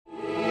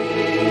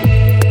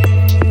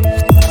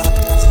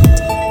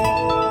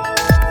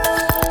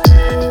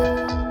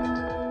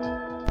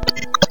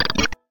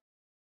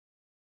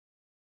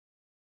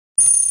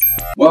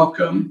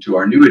welcome to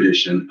our new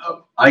edition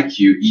of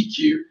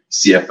IQ-EQ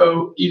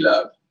CFO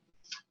eLab.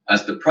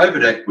 As the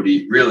private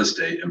equity, real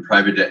estate, and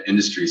private debt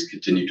industries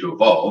continue to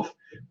evolve,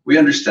 we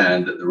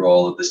understand that the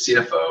role of the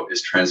CFO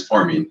is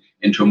transforming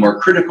into a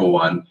more critical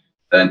one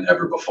than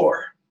ever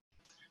before.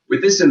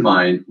 With this in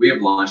mind, we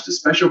have launched a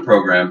special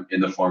program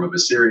in the form of a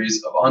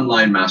series of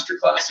online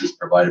masterclasses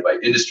provided by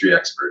industry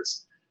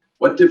experts.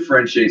 What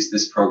differentiates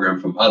this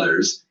program from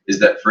others is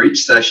that for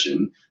each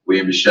session, we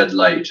aim to shed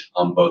light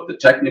on both the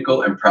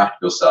technical and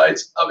practical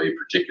sides of a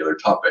particular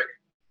topic.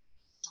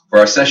 For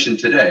our session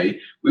today,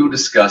 we will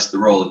discuss the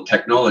role of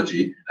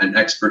technology and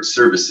expert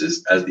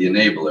services as the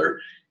enabler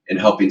in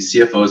helping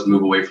CFOs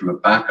move away from a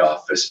back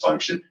office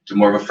function to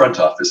more of a front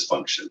office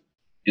function.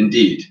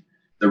 Indeed,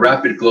 the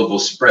rapid global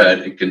spread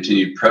and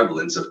continued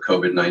prevalence of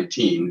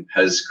COVID-19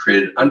 has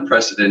created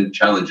unprecedented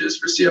challenges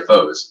for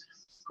CFOs,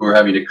 who are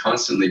having to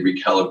constantly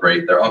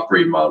recalibrate their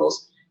operating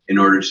models in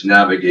order to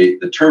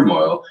navigate the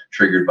turmoil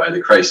triggered by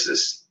the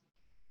crisis.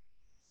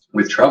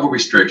 With travel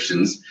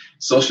restrictions,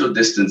 social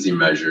distancing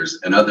measures,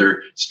 and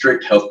other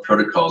strict health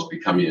protocols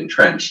becoming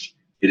entrenched,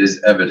 it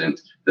is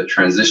evident that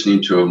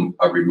transitioning to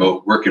a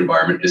remote work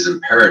environment is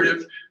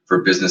imperative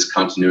for business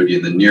continuity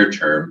in the near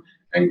term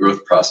and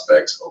growth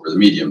prospects over the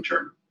medium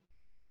term.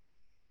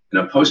 In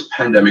a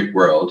post-pandemic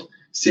world,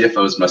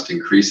 CFOs must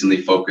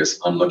increasingly focus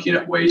on looking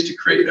at ways to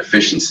create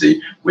efficiency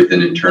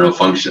within internal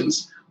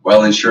functions,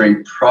 while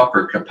ensuring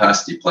proper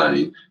capacity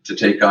planning to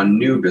take on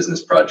new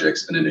business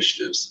projects and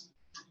initiatives.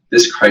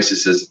 This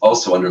crisis has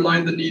also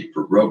underlined the need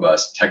for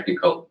robust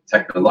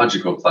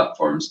technological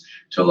platforms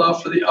to allow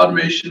for the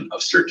automation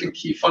of certain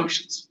key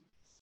functions.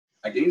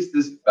 Against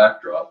this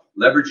backdrop,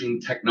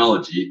 leveraging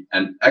technology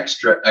and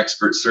extra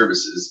expert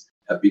services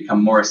have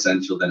become more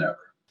essential than ever.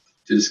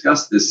 To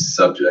discuss this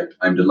subject,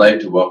 I'm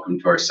delighted to welcome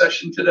to our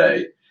session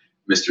today,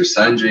 Mr.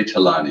 Sanjay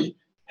Talani,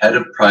 Head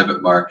of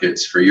Private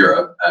Markets for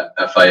Europe at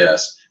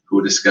FIS, who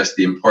will discuss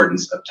the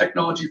importance of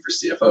technology for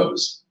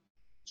CFOs.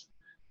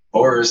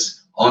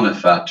 Boris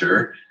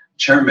Onafater,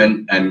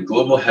 Chairman and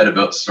Global Head of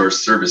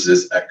Outsourced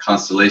Services at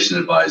Constellation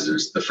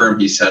Advisors, the firm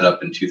he set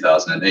up in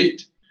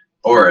 2008.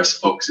 Boris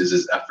focuses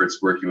his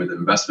efforts working with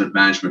investment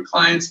management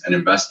clients and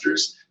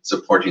investors,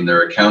 supporting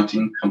their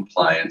accounting,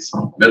 compliance,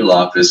 middle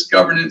office,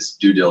 governance,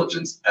 due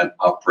diligence, and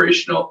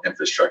operational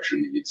infrastructure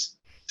needs.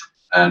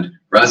 And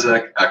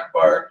Razak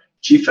Akbar,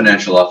 Chief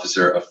Financial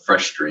Officer of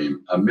FreshStream,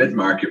 a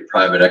mid-market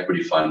private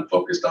equity fund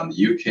focused on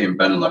the UK and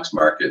Benelux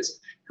markets,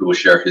 who will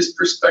share his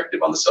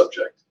perspective on the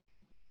subject.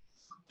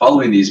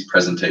 Following these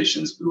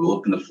presentations, we will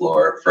open the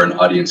floor for an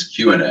audience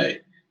Q&A.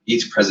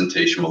 Each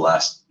presentation will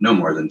last no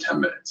more than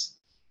 10 minutes.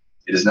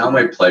 It is now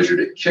my pleasure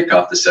to kick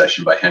off the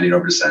session by handing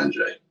over to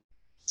Sanjay.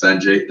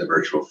 Sanjay, the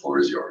virtual floor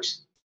is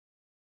yours.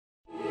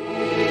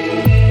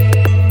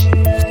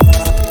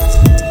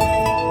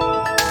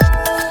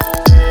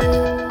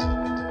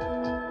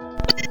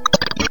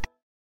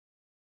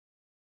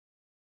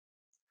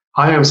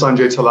 Hi, I'm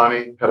Sanjay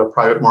Talani, Head of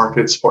Private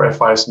Markets for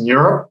FIS in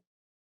Europe,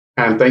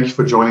 and thank you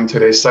for joining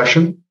today's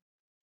session.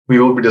 We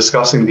will be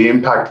discussing the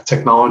impact of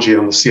technology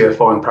on the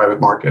CFO in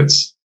private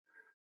markets.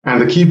 And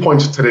the key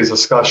points of today's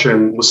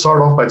discussion will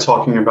start off by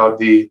talking about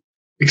the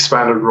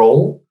expanded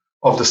role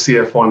of the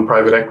CFO in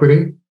private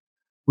equity.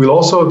 We'll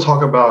also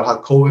talk about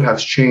how COVID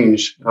has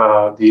changed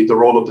the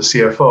role of the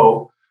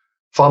CFO,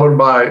 followed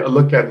by a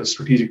look at the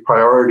strategic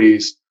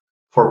priorities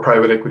for a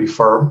private equity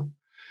firm.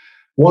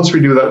 Once we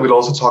do that, we'll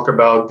also talk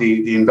about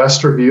the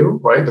investor view,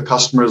 right? The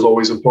customer is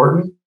always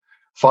important,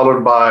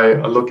 followed by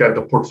a look at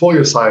the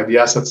portfolio side, the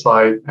asset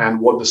side, and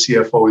what the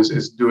CFO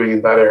is doing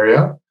in that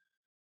area.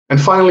 And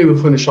finally,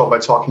 we'll finish off by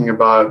talking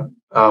about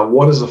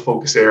what is the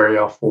focus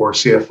area for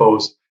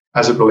CFOs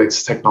as it relates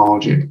to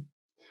technology.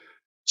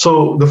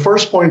 So the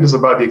first point is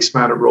about the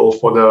expanded role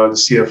for the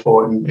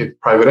CFO in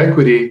private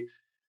equity.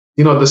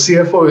 You know, the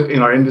CFO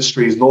in our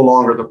industry is no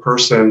longer the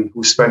person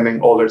who's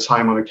spending all their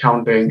time on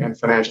accounting and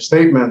financial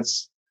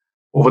statements.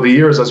 Over the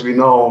years, as we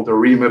know, the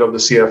remit of the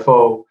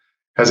CFO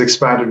has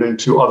expanded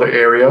into other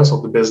areas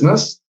of the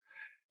business.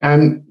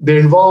 And they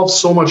involve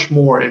so much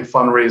more in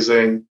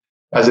fundraising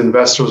as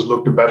investors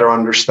look to better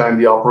understand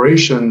the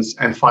operations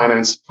and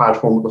finance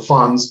platform of the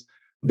funds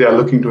they are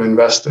looking to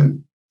invest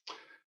in.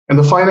 And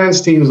the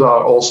finance teams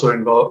are also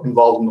involved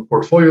in the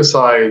portfolio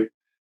side,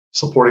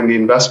 supporting the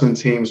investment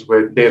teams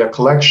with data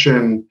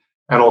collection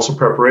and also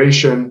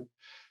preparation.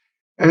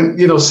 And,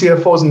 you know,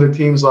 CFOs and the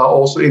teams are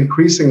also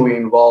increasingly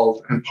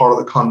involved and part of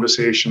the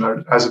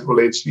conversation as it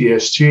relates to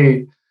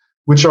ESG,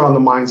 which are on the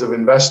minds of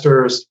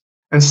investors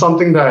and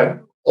something that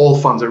all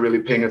funds are really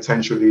paying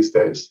attention to these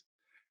days.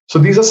 So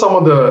these are some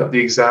of the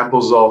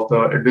examples of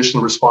the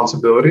additional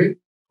responsibility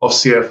of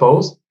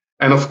CFOs.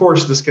 And of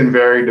course, this can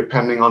vary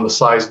depending on the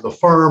size of the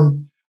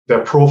firm,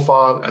 their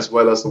profile, as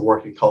well as the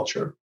working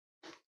culture.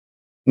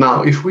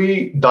 Now, if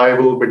we dive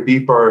a little bit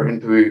deeper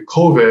into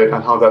COVID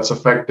and how that's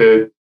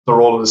affected the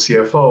role of the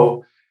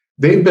CFO,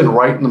 they've been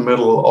right in the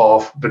middle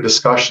of the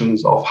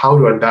discussions of how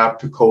to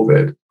adapt to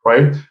COVID,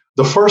 right?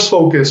 The first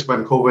focus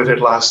when COVID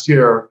hit last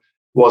year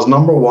was,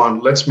 number one,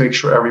 let's make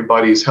sure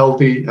everybody is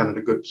healthy and in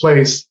a good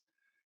place.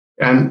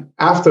 And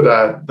after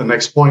that, the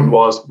next point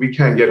was we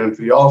can't get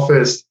into the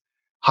office.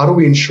 How do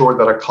we ensure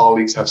that our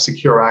colleagues have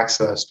secure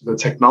access to the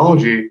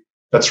technology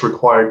that's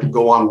required to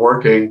go on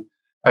working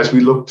as we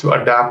look to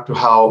adapt to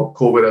how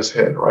COVID has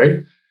hit,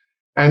 right?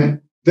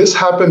 And this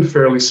happened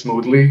fairly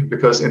smoothly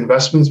because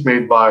investments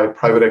made by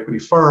private equity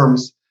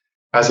firms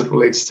as it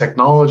relates to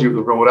technology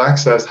with remote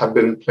access have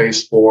been in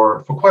place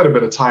for quite a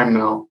bit of time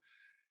now.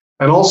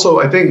 And also,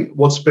 I think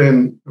what's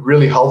been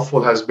really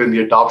helpful has been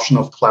the adoption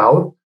of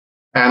cloud.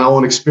 And our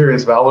own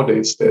experience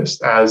validates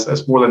this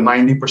as more than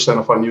 90%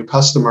 of our new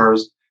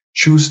customers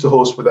choose to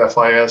host with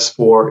FIS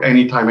for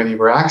anytime,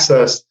 anywhere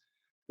access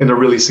in a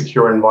really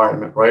secure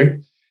environment, right?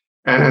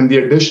 And the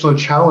additional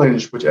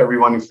challenge which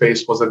everyone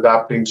faced was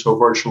adapting to a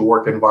virtual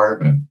work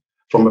environment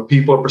from a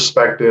people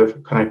perspective,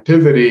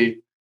 connectivity,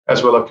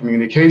 as well as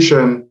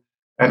communication.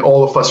 And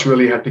all of us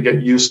really had to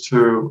get used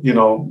to,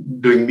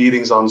 doing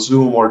meetings on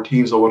Zoom or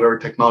Teams or whatever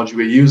technology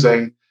we're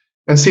using.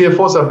 And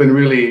CFOs have been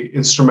really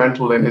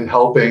instrumental in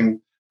helping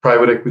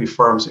private equity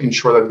firms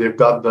ensure that they've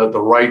got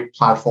the right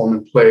platform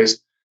in place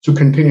to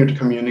continue to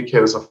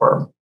communicate as a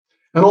firm.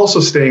 And also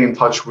staying in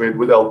touch with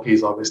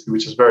LPs, obviously,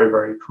 which is very,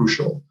 very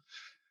crucial.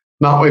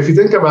 Now, if you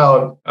think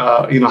about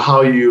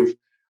how you've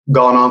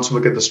gone on to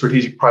look at the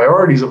strategic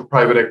priorities of a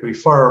private equity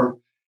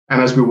firm,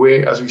 and as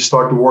we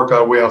start to work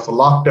our way off the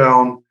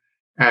lockdown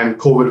and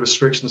COVID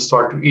restrictions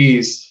start to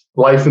ease,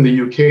 life in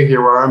the UK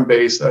here where I'm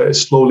based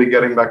is slowly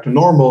getting back to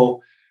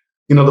normal.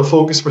 The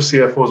focus for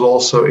CFO is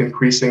also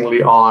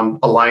increasingly on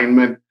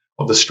alignment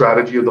of the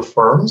strategy of the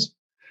firms.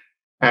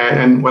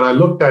 And when I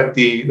looked at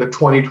the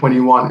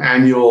 2021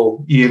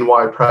 annual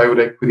E&Y private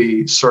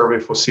equity survey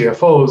for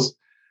CFOs,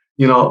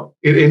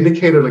 it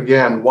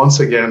indicated once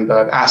again,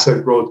 that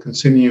asset growth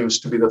continues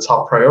to be the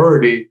top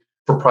priority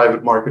for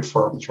private market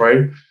firms,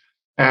 right?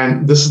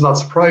 And this is not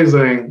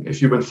surprising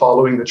if you've been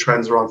following the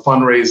trends around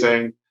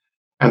fundraising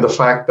and the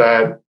fact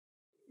that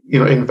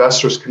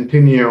investors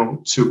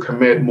continue to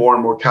commit more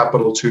and more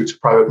capital to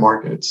private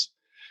markets.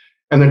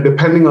 And then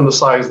depending on the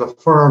size of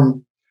the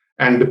firm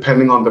and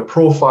depending on the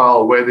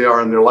profile, where they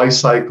are in their life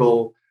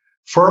cycle,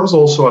 firms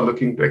also are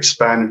looking to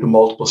expand into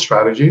multiple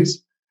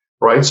strategies,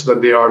 right? So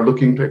that they are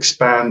looking to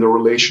expand the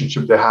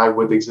relationship they have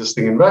with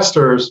existing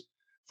investors.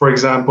 For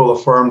example, a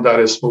firm that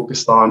is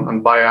focused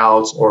on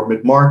buyouts or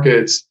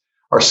mid-markets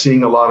are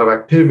seeing a lot of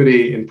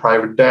activity in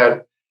private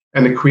debt,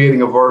 and they're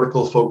creating a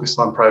vertical focused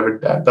on private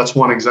debt. That's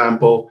one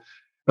example.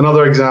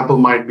 Another example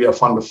might be a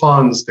fund of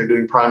funds. They're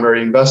doing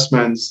primary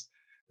investments.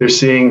 They're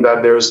seeing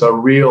that there's a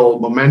real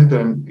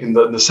momentum in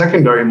the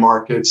secondary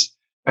markets,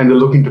 and they're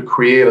looking to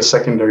create a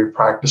secondary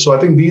practice. So I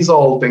think these are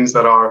all things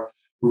that are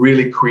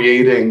really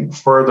creating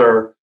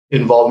further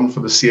involvement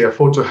for the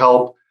CFO to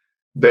help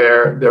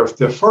their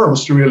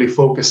firms to really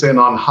focus in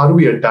on how do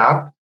we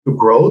adapt to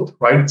growth,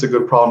 right? It's a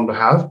good problem to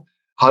have.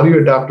 How do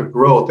you adapt to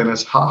growth? And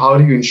how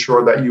do you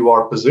ensure that you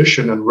are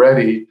positioned and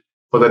ready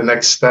for the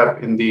next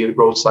step in the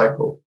growth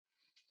cycle?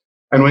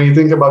 And when you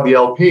think about the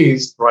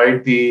LPs,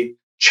 right, the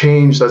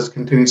change that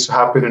continues to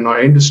happen in our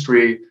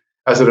industry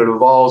as it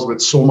evolves with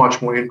so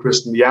much more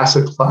interest in the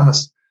asset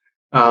class,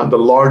 the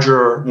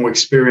larger, more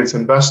experienced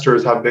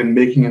investors have been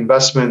making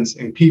investments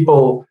in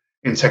people,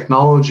 in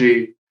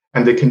technology,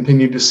 and they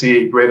continue to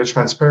see greater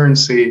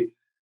transparency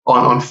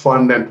on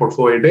fund and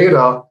portfolio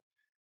data.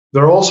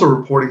 There are also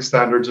reporting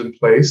standards in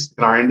place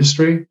in our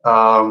industry.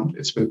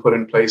 It's been put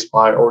in place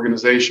by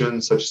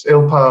organizations such as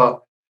ILPA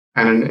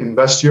and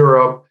Invest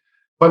Europe.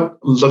 But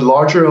the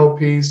larger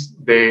LPs,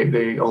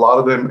 a lot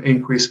of them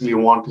increasingly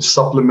want to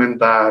supplement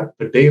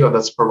the data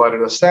that's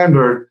provided as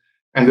standard,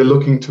 and they're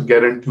looking to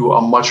get into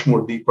a much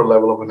more deeper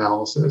level of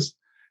analysis,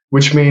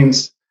 which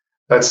means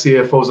that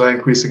CFOs are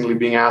increasingly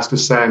being asked to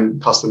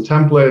send custom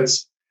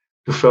templates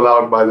to fill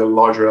out by the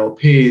larger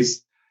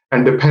LPs.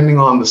 And depending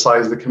on the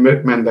size of the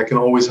commitment, that can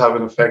always have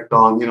an effect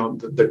on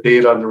the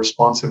data and the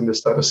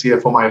responsiveness that a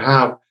CFO might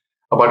have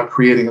about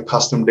creating a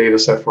custom data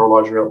set for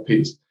larger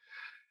LPs.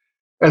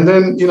 And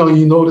then you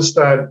notice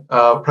that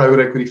private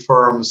equity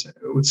firms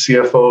with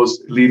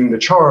CFOs leading the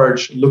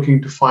charge,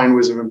 looking to find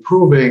ways of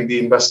improving the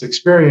investor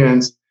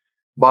experience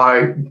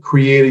by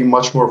creating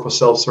much more of a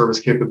self-service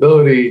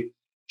capability,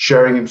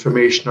 sharing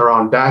information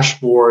around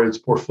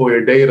dashboards,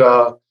 portfolio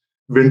data,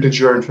 vintage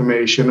year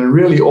information, and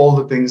really all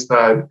the things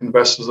that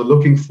investors are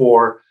looking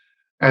for,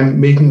 and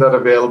making that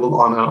available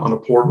on a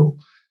portal,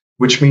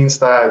 which means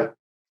that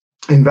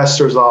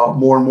investors are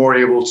more and more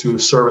able to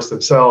service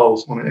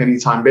themselves on an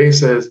anytime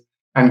basis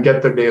and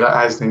get their data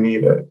as they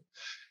need it.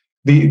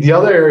 The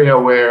other area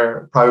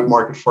where private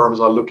market firms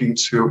are looking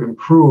to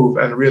improve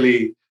and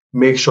really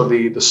make sure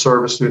the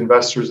service to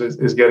investors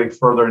is getting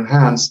further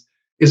enhanced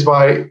is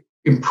by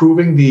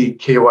improving the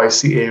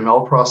KYC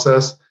AML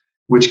process,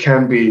 which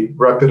can be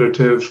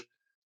repetitive,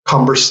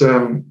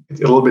 cumbersome, a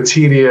little bit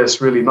tedious,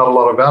 really not a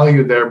lot of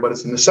value there, but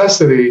it's a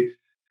necessity.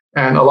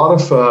 And a lot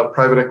of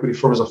private equity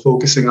firms are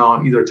focusing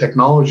on either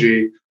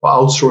technology or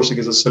outsourcing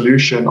as a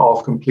solution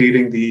of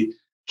completing the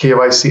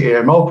KYC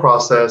AML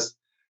process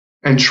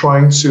and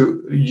trying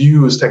to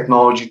use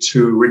technology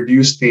to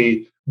reduce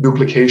the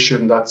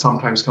duplication that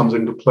sometimes comes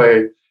into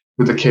play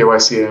with the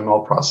KYC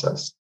AML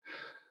process.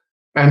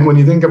 And when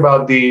you think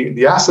about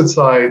the asset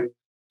side,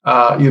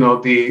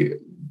 the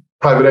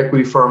private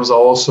equity firms are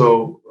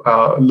also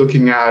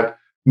looking at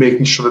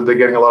making sure that they're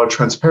getting a lot of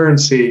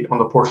transparency on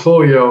the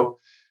portfolio.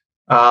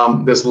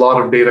 There's a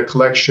lot of data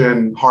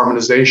collection,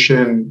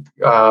 harmonization,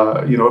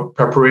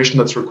 preparation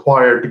that's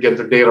required to get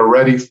the data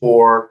ready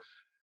for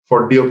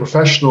deal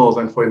professionals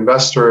and for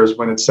investors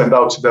when it's sent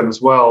out to them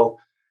as well.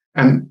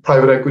 And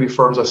private equity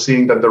firms are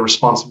seeing that the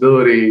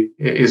responsibility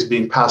is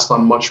being passed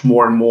on much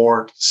more and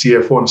more to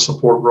CFO and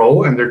support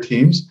role and their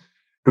teams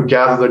to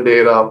gather the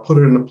data, put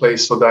it into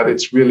place so that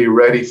it's really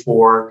ready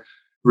for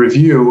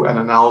review and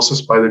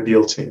analysis by the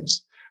deal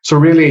teams. So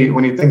really,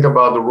 when you think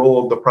about the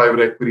role of the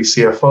private equity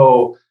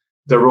CFO,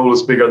 their role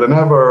is bigger than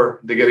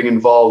ever. They're getting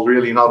involved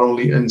really not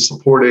only in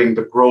supporting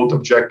the growth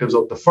objectives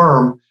of the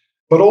firm,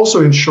 but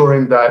also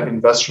ensuring that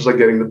investors are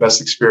getting the best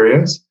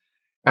experience.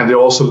 And they're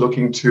also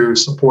looking to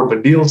support the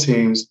deal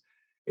teams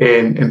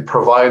in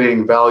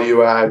providing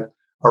value add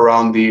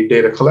around the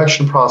data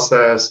collection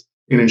process,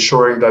 in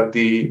ensuring that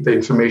the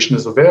information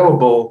is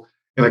available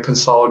in a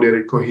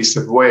consolidated,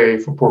 cohesive way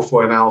for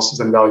portfolio analysis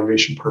and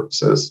valuation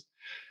purposes.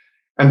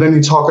 And then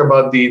you talk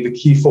about the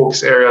key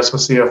focus areas for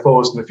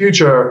CFOs in the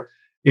future.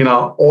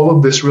 All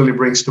of this really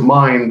brings to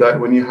mind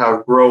that when you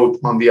have growth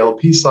on the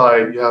LP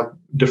side, you have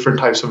different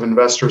types of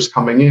investors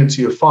coming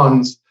into your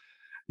funds.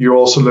 You're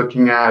also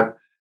looking at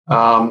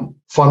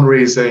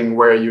fundraising,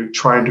 where you're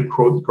trying to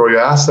grow your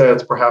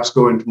assets, perhaps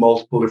go into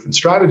multiple different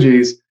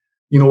strategies.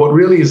 What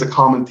really is a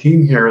common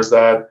theme here is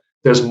that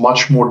there's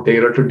much more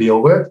data to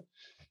deal with.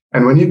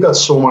 And when you've got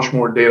so much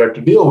more data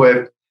to deal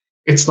with,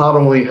 it's not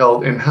only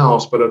held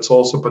in-house, but it's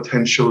also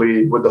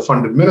potentially with the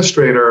fund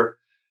administrator,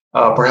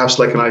 perhaps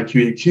like an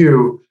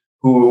IQEQ,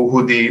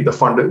 who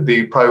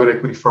the private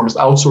equity firm is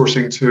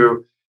outsourcing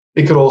to.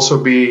 It could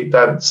also be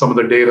that some of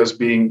the data is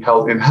being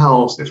held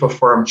in-house if a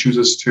firm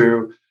chooses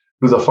to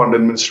do the fund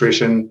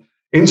administration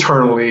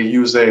internally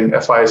using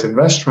FIS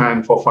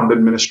Investran for fund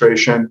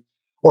administration,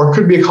 or it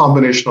could be a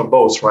combination of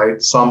both,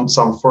 right? Some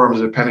firms,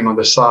 depending on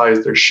their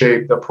size, their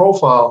shape, their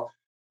profile,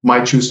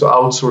 might choose to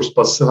outsource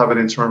but still have an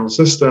internal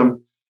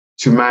system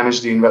to manage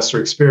the investor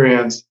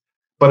experience.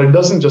 But it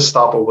doesn't just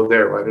stop over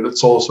there, right?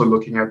 It's also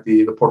looking at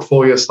the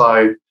portfolio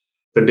side,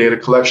 the data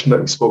collection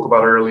that we spoke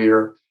about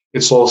earlier.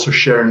 It's also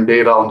sharing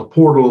data on the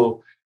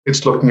portal.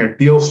 It's looking at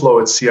deal flow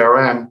at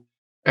CRM.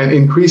 And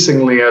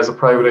increasingly, as a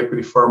private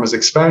equity firm is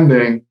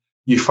expanding,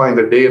 you find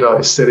the data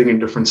is sitting in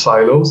different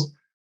silos.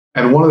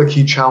 And one of the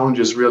key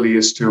challenges really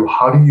is to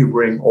how do you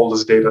bring all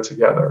this data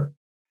together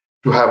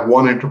to have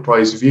one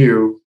enterprise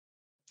view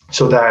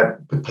so that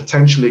it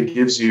potentially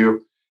gives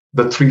you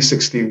the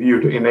 360 view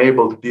to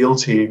enable the deal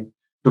team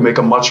to make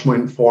a much more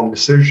informed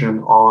decision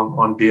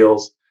on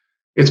deals.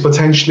 It's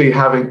potentially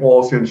having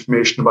all of the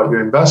information about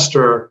your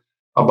investor,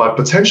 about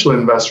potential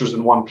investors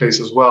in one place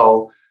as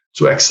well,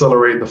 to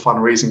accelerate the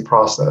fundraising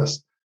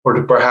process, or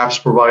to perhaps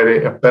provide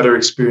a better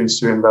experience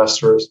to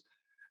investors.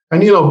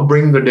 And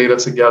bring the data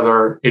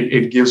together,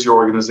 it gives your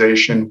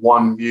organization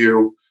one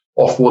view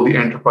of what the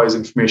enterprise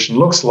information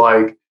looks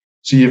like.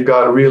 So you've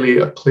got really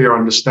a clear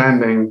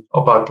understanding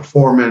about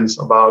performance,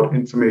 about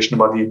information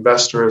about the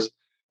investors,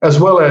 as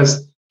well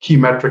as key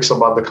metrics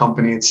about the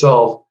company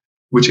itself,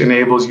 which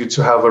enables you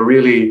to have a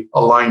really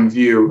aligned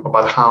view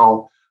about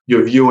how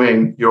you're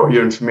viewing your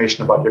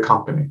information about your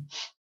company.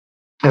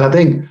 And I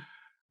think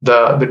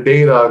the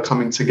data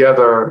coming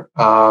together,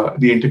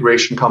 the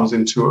integration comes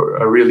into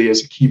really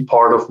as a key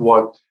part of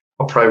what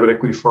a private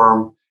equity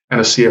firm and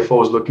a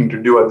CFO is looking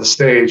to do at this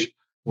stage.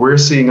 We're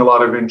seeing a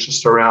lot of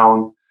interest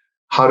around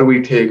how do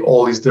we take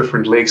all these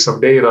different lakes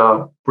of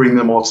data, bring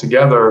them all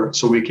together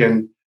so we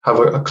can have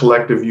a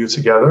collective view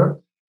together.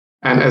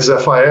 And as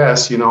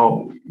FIS,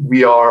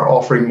 we are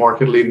offering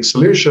market-leading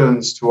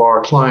solutions to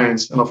our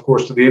clients and, of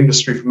course, to the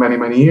industry for many,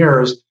 many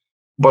years.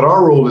 But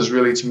our role is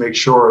really to make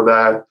sure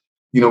that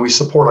we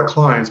support our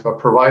clients by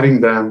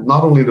providing them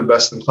not only the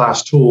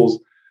best-in-class tools,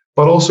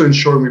 but also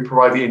ensuring we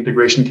provide the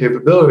integration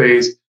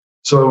capabilities.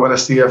 So when a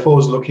CFO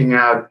is looking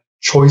at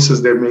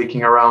choices they're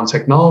making around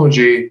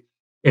technology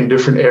in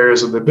different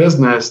areas of the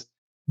business,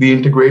 the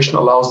integration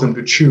allows them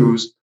to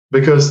choose,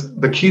 because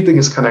the key thing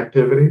is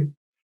connectivity.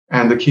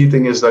 And the key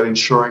thing is that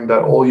ensuring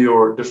that all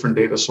your different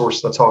data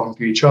sources are talking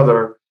to each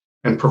other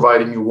and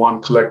providing you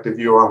one collective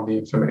view around the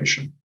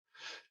information.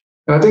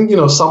 And I think,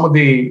 some of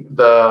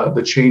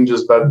the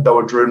changes that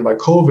were driven by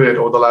COVID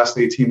over the last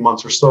 18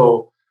 months or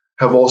so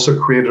have also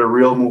created a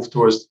real move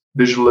towards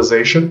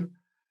digitalization,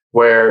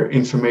 where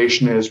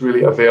information is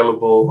really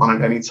available on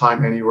an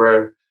anytime,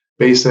 anywhere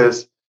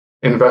basis.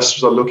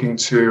 Investors are looking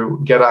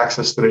to get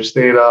access to this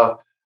data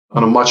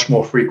on a much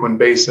more frequent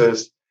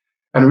basis.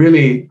 And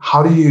really,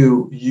 how do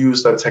you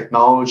use that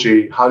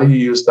technology? How do you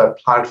use that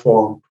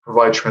platform to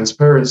provide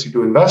transparency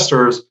to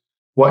investors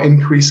while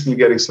increasingly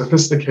getting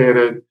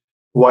sophisticated,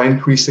 while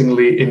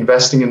increasingly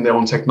investing in their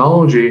own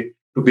technology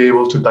to be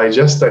able to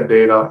digest that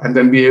data and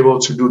then be able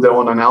to do their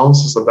own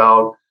analysis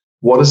about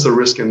what is the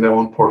risk in their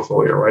own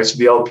portfolio, right? So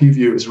the LP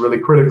view is really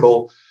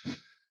critical.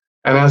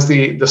 And as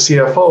the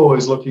CFO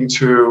is looking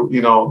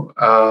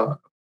to,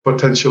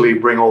 potentially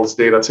bring all this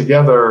data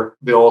together,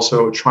 they're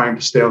also trying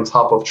to stay on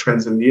top of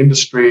trends in the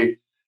industry.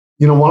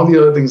 One of the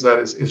other things that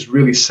is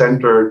really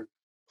centered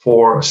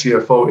for a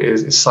CFO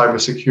is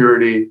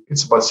cybersecurity.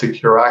 It's about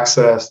secure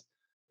access.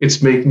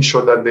 It's making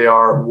sure that they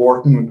are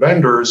working with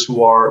vendors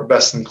who are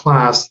best in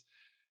class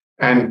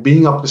and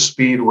being up to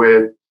speed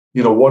with,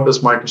 what does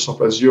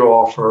Microsoft Azure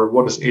offer?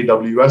 What does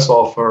AWS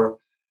offer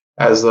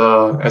as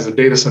a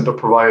data center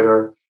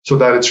provider? So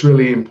that it's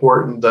really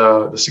important.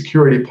 The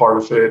security part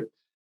of it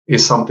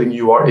is something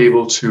you are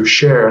able to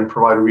share and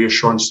provide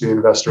reassurance to the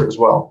investor as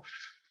well.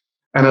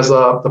 And as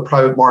the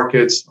private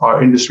markets,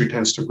 our industry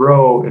tends to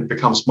grow, it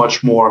becomes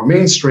much more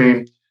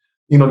mainstream.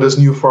 There's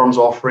new firms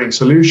offering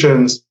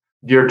solutions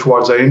geared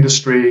towards our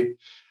industry,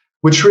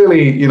 which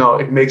really,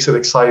 it makes it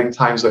exciting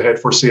times ahead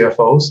for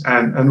CFOs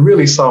and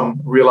really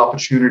some real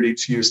opportunity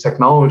to use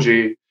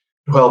technology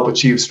to help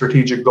achieve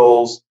strategic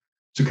goals,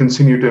 to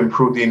continue to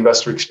improve the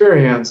investor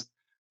experience,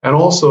 and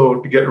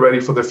also to get ready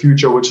for the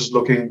future, which is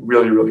looking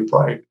really, really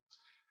bright.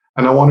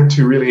 And I wanted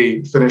to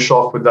really finish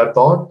off with that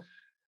thought.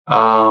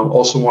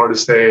 Also wanted to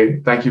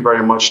say thank you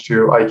very much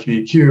to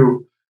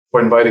IQEQ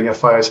for inviting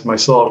FIS and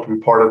myself to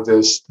be part of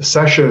this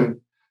session.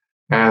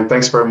 And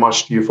thanks very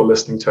much to you for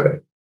listening today.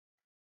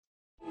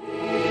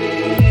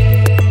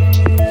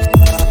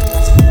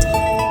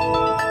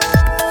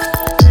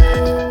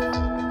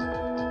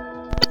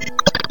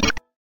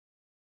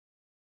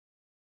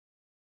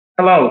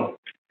 Hello.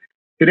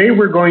 Today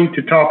we're going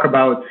to talk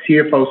about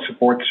CFO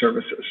support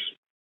services.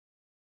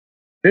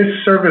 This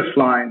service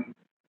line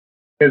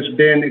has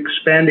been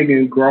expanding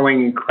and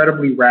growing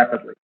incredibly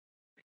rapidly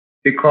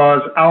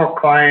because our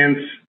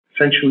clients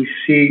essentially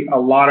see a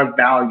lot of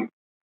value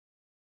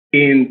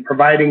in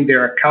providing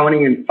their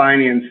accounting and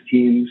finance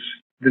teams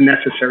the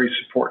necessary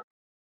support.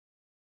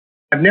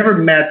 I've never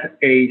met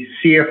a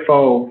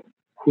CFO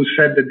who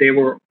said that they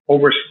were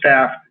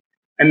overstaffed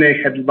and they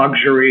had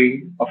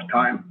luxury of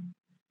time.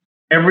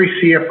 Every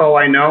CFO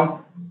I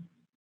know,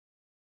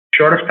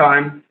 short of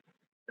time,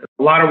 there's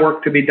a lot of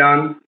work to be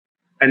done,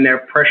 and they're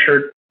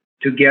pressured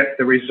to get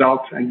the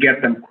results and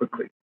get them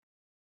quickly.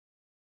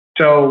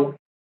 So,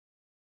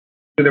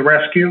 to the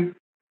rescue,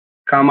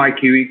 come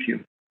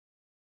IQEQ.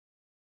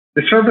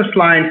 The service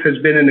line has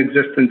been in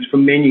existence for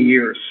many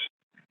years,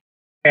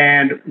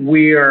 and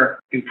we are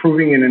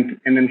improving and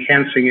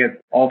enhancing it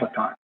all the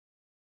time.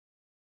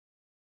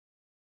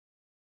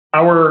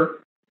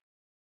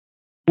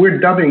 We're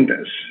dubbing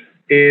this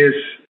is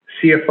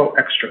CFO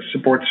Extra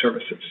Support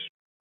Services,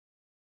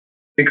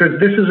 because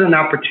this is an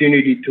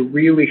opportunity to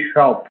really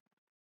help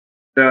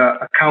the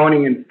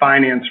accounting and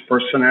finance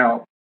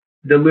personnel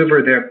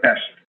deliver their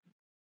best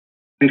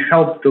and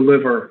help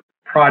deliver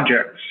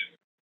projects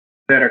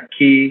that are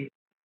key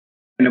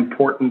and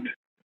important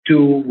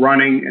to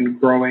running and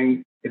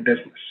growing a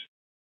business.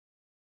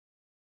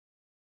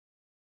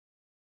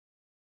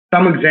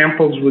 Some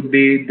examples would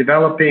be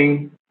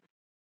developing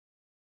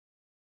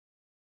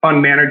fund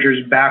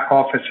managers' back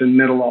office and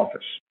middle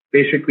office,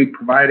 basically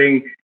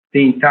providing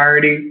the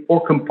entirety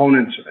or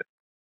components of it.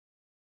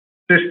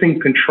 Assisting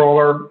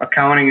controller,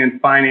 accounting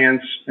and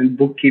finance, and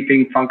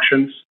bookkeeping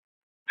functions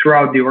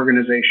throughout the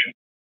organization.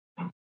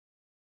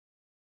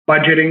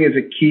 Budgeting is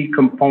a key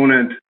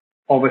component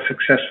of a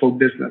successful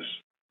business,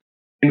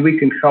 and we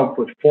can help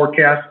with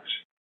forecasts,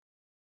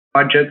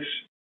 budgets,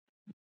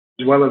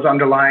 as well as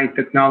underlying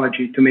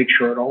technology to make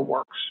sure it all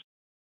works.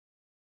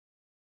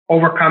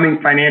 Overcoming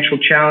financial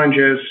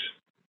challenges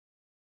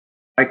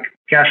like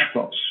cash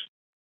flows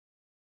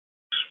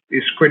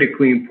is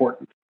critically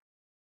important.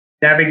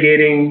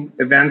 Navigating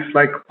events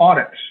like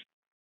audits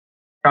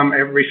come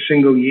every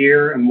single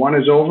year, and one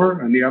is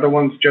over and the other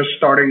one's just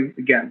starting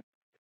again.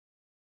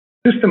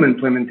 System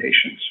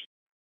implementations,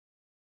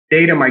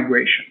 data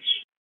migrations.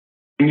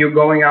 When you're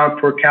going out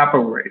for a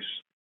capital raise,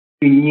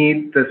 you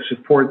need the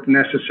support, the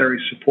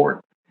necessary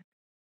support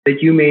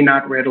that you may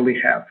not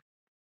readily have.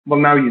 Well,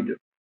 now you do.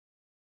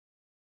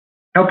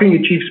 Helping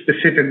achieve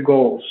specific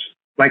goals,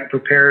 like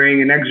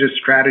preparing an exit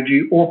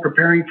strategy or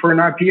preparing for an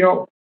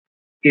IPO,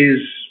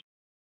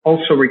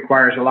 also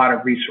requires a lot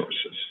of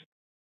resources.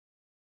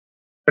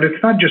 But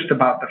it's not just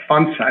about the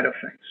fund side of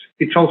things.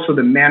 It's also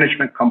the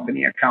management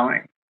company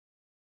accounting.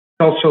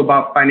 It's also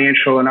about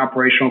financial and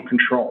operational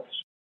controls.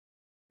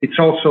 It's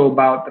also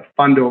about the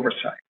fund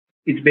oversight.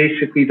 It's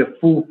basically the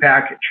full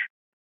package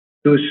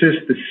to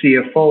assist the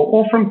CFO,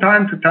 or from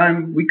time to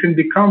time, we can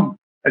become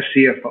a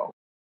CFO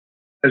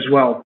as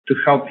well to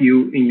help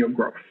you in your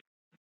growth.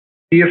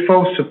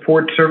 CFO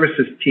support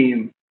services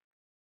team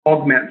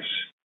augments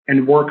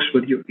and works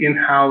with your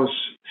in-house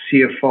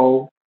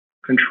CFO,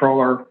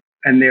 controller,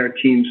 and their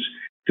teams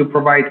to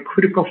provide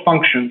critical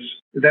functions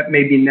that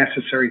may be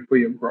necessary for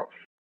your growth.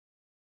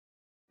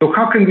 So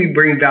how can we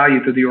bring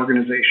value to the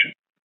organization?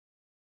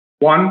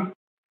 One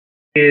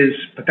is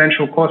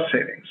potential cost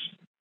savings.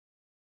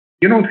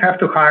 You don't have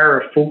to hire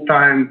a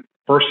full-time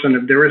person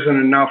if there isn't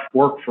enough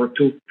work for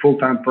a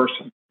full-time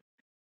person.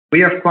 We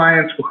have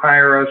clients who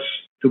hire us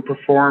to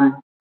perform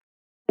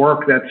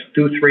work that's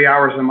 2-3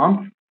 hours a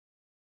month.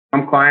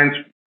 Some clients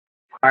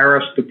hire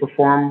us to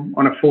perform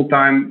on a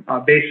full-time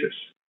basis.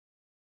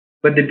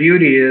 But the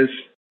beauty is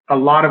a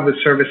lot of the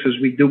services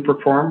we do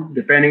perform,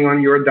 depending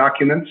on your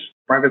documents,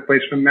 private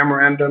placement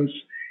memorandums,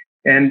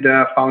 and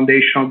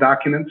foundational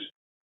documents,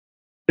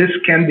 this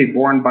can be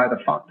borne by the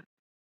fund.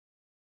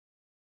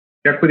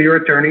 Check with your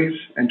attorneys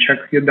and check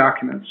your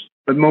documents.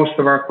 But most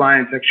of our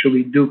clients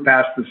actually do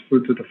pass this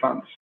through to the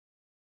funds.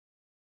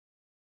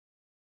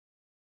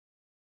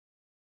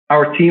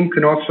 Our team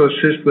can also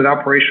assist with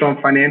operational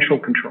and financial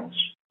controls.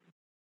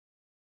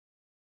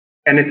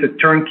 And it's a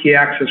turnkey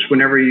access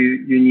whenever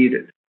you need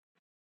it.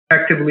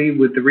 Effectively,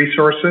 with the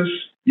resources,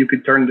 you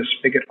could turn the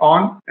spigot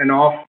on and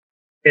off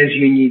as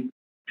you need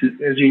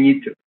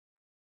to.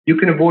 You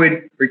can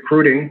avoid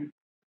recruiting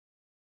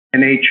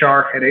and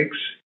HR headaches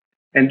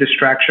and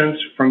distractions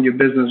from your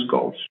business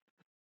goals.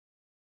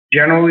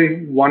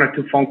 Generally, 1 or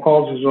 2 phone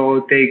calls is all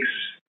it takes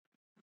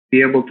to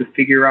be able to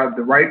figure out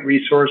the right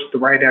resource, the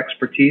right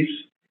expertise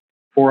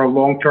for a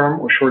long-term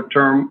or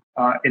short-term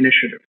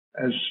initiative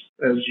as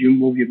you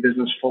move your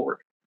business forward.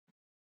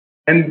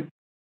 And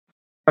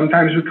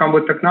sometimes we come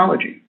with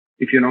technology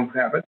if you don't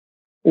have it,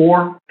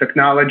 or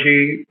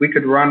technology. We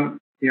could run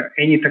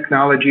any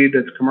technology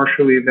that's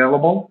commercially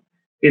available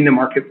in the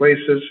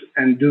marketplaces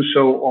and do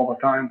so all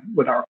the time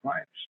with our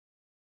clients.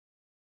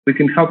 We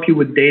can help you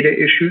with data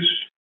issues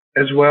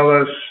as well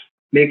as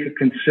make a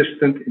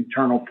consistent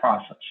internal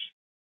process.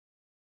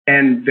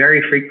 And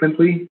very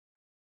frequently,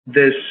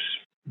 this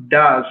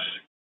does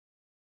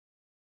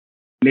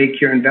make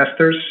your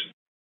investors,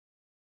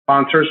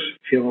 sponsors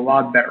feel a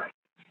lot better.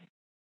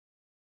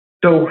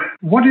 So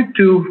wanted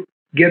to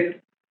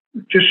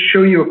just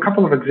show you a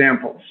couple of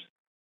examples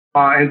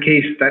and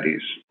case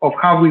studies of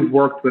how we've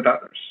worked with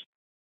others.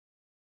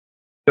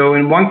 So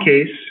in one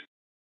case,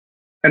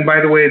 and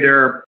by the way,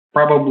 there are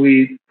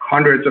probably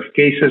hundreds of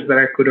cases that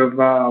I could have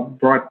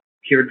brought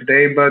here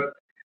today, but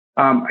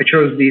I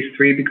chose these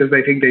 3 because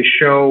I think they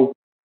show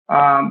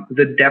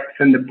the depth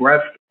and the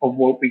breadth of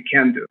what we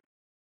can do.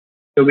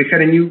 So we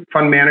had a new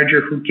fund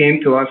manager who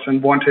came to us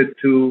and wanted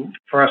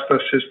for us to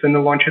assist in the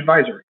launch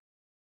advisory.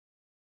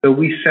 So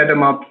we set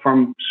him up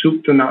from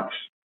soup to nuts,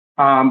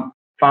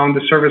 found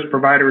the service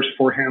providers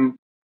for him,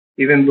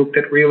 even looked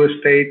at real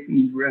estate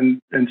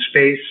and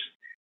space.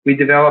 We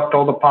developed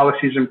all the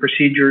policies and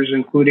procedures,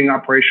 including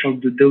operational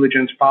due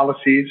diligence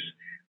policies,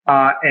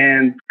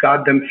 and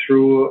got them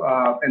through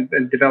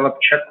and developed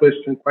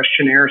checklists and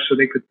questionnaires so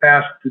they could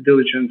pass due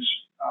diligence,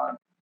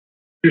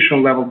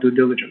 institutional level due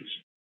diligence.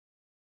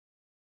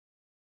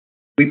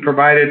 We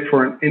provided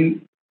for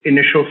an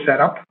initial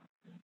setup,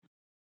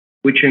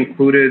 which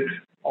included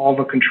all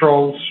the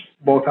controls,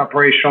 both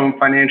operational and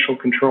financial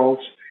controls,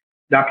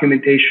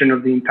 documentation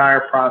of the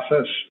entire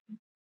process,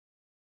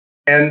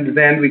 and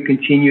then we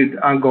continued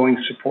ongoing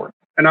support.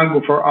 And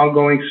for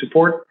ongoing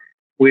support,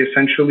 we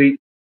essentially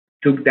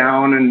took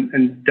down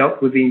and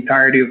dealt with the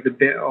entirety of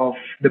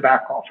the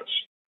back office.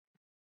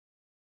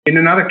 In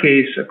another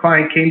case, a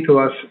client came to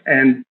us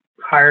and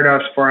hired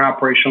us for an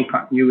operational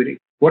continuity.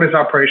 What is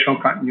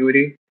operational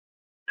continuity?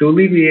 To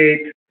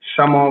alleviate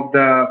some of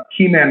the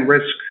key man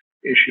risk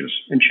issues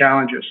and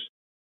challenges.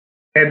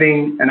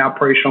 Having an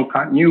operational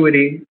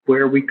continuity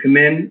where we come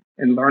in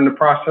and learn the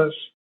process,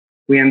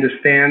 we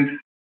understand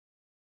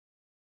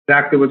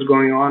exactly what's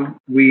going on,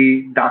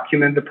 we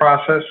document the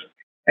process,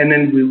 and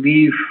then we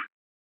leave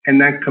and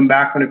then come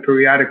back on a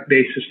periodic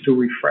basis to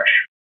refresh.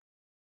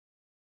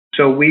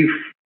 So we've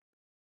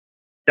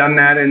done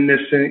that in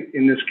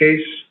this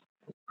case.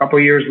 A couple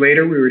of years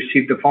later, we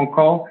received a phone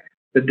call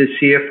that the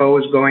CFO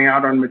is going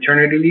out on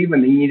maternity leave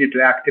and they needed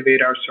to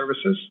activate our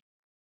services,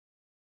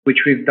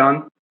 which we've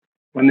done.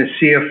 When the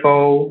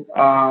CFO,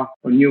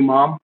 or new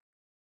mom,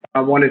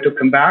 wanted to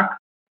come back,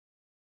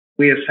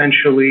 we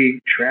essentially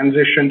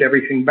transitioned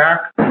everything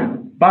back.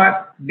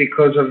 But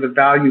because of the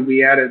value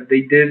we added,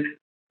 they did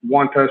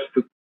want us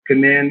to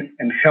come in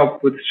and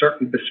help with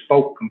certain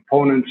bespoke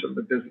components of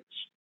the business.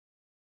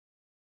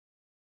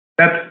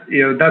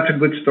 That's a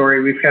good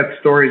story. We've had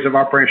stories of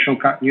operational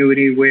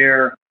continuity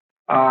where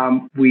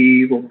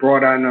we were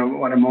brought on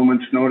a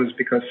moment's notice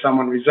because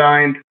someone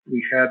resigned.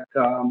 We had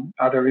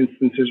other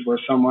instances where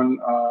someone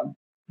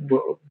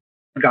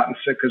gotten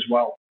sick as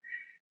well.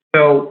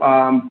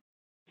 So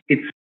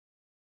it's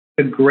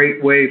a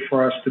great way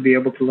for us to be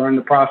able to learn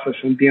the process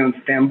and be on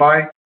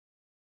standby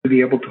to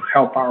be able to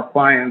help our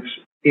clients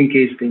in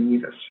case they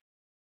need us.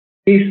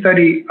 Case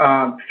study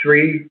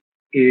 3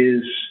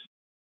 is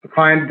a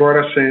client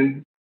brought us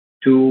in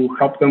to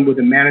help them with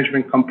the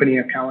management company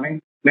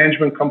accounting.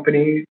 Management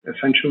company,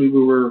 essentially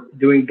we were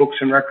doing books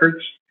and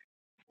records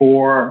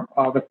for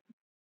the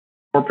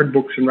corporate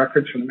books and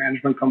records for the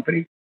management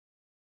company.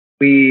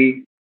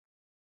 We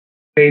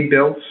paid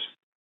bills.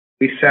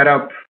 We set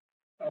up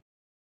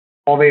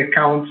all the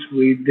accounts.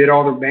 We did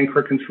all the bank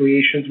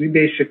reconciliations. We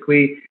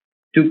basically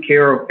took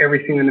care of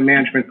everything in the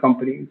management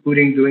company,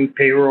 including doing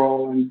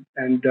payroll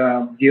and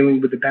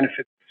dealing with the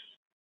benefits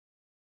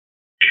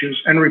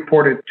issues, and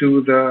reported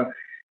to the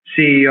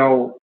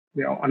CEO,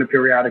 on a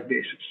periodic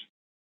basis.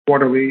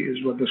 quarterly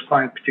is what this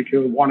client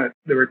particularly wanted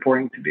the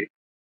reporting to be.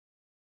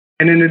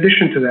 And in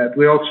addition to that,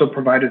 we also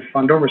provided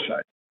fund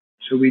oversight.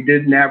 So we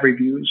did NAV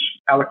reviews,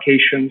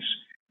 allocations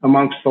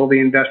amongst all the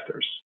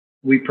investors.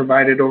 We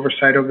provided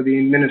oversight over the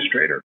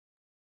administrator,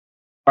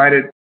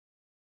 provided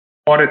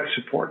audit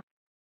support,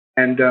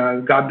 and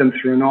got them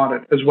through an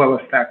audit, as well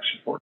as tax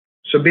support.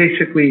 So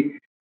basically,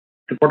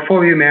 the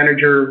portfolio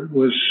manager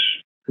was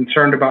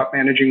concerned about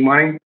managing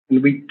money,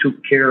 and we took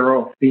care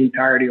of the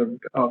entirety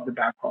of the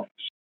back office.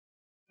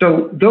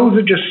 So those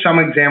are just some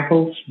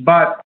examples,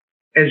 but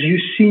as you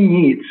see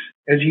needs,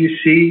 as you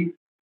see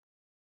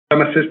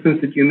some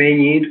assistance that you may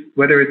need,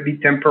 whether it be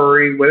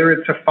temporary, whether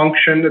it's a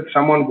function that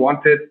someone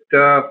wanted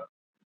to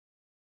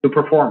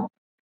perform,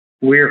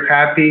 we're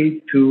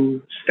happy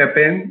to step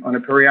in on a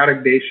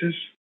periodic basis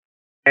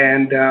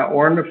and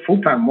or on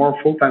a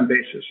more full-time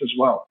basis as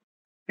well,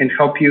 and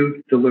help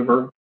you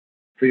deliver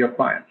for your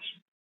clients.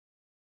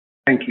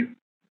 Thank you.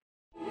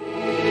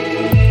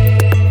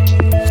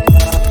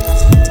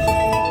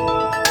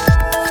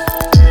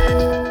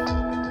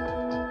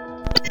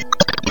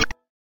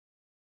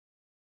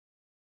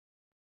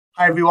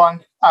 Hi, everyone.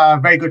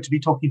 Very good to be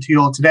talking to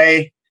you all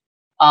today.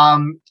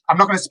 I'm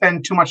not going to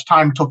spend too much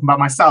time talking about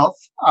myself,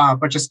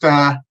 but just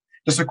a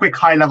quick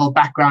high-level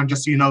background,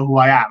 just so you know who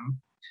I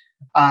am.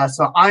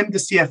 So I'm the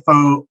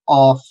CFO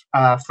of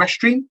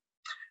FreshStream.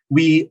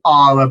 We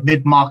are a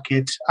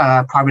mid-market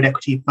private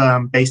equity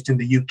firm based in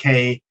the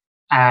UK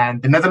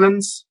and the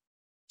Netherlands.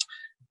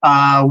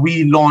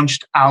 We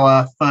launched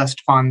our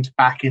first fund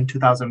back in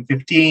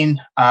 2015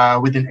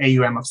 with an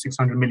AUM of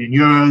 600 million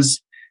euros.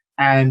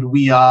 And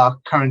we are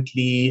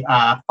currently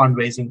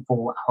fundraising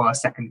for our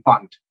second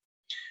fund.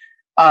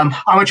 I'm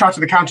a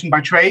chartered accountant by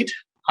trade,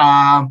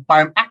 but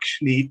I'm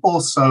actually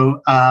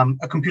also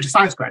a computer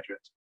science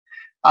graduate.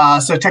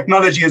 So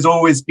technology has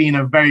always been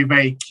a very,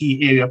 very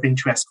key area of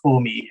interest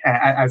for me,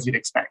 as you'd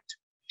expect.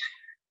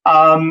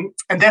 And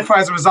therefore,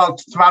 as a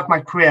result, throughout my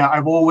career,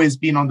 I've always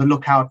been on the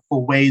lookout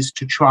for ways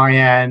to try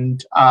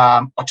and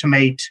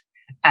automate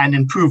and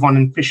improve on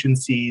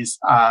efficiencies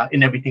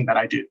in everything that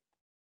I do.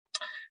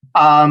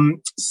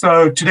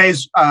 So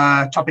today's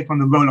topic on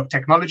the role of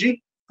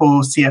technology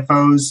for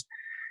CFOs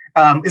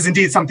is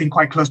indeed something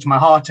quite close to my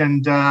heart,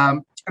 and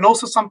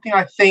also something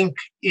I think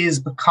is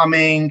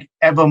becoming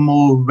ever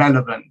more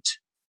relevant,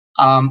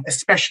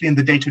 especially in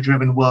the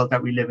data-driven world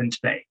that we live in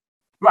today.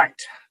 Right.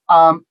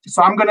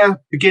 So I'm going to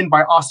begin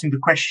by asking the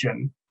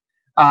question,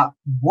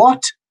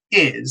 what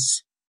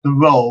is the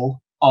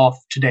role of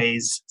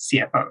today's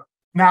CFO?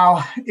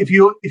 Now, if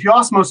you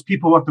ask most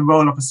people what the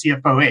role of a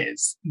CFO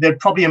is, they'd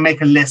probably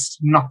make a list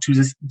not too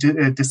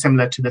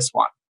dissimilar to this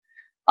one.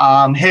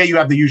 Here you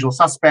have the usual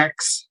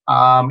suspects: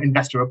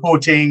 investor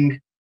reporting,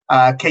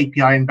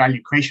 KPI and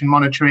value creation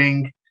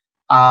monitoring,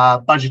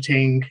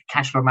 budgeting,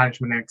 cash flow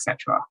management,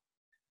 etc.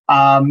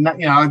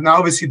 Now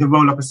obviously the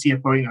role of a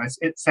CFO,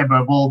 it's ever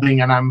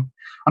evolving, and I'm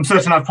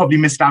certain I've probably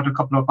missed out a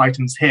couple of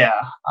items here.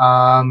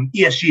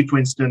 ESG, for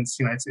instance,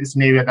 it's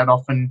an area that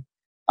often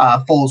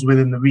falls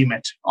within the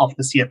remit of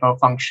the CFO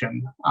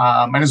function,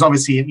 and is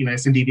obviously,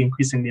 it's indeed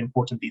increasingly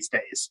important these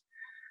days.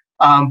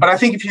 But I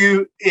think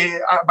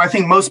I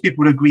think most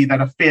people would agree that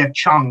a fair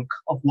chunk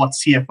of what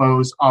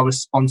CFOs are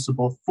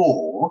responsible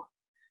for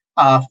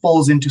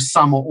falls into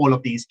some or all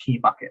of these key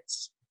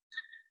buckets.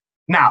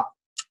 Now,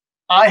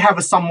 I have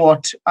a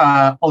somewhat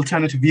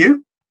alternative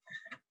view.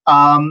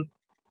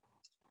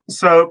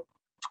 So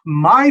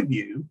my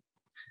view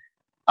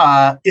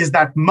is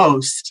that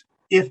most,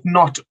 if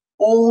not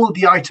all,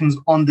 the items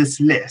on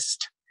this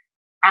list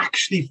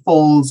actually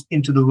falls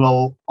into the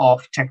role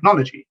of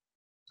technology,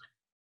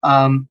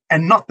 and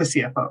not the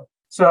CFO.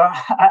 So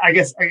I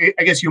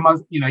guess you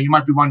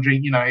might be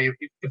wondering,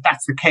 if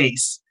that's the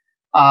case,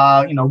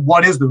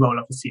 what is the role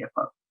of a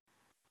CFO?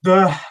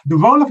 The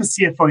role of a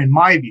CFO, in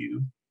my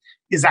view,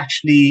 is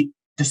actually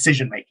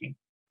decision making.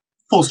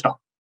 Full stop.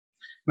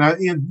 Now,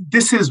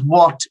 this is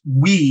what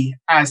we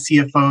as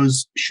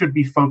CFOs should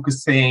be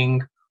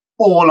focusing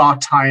all our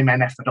time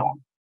and effort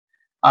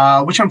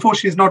on, which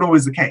unfortunately is not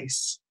always the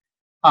case.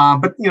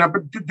 But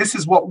this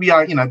is what we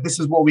are. This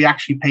is what we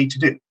actually pay to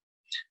do,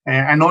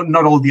 and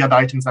not all the other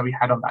items that we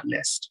had on that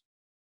list.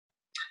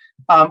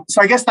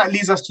 So I guess that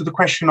leads us to the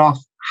question of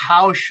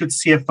how should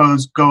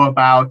CFOs go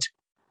about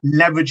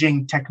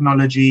leveraging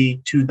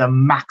technology to the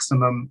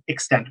maximum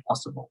extent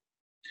possible.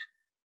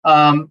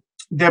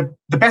 The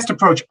best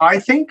approach, I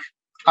think,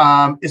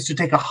 is to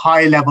take a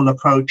high-level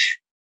approach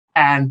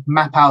and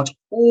map out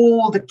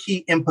all the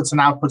key inputs and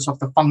outputs of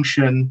the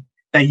function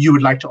that you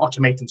would like to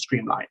automate and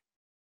streamline.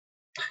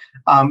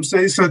 So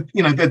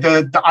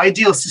the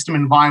ideal system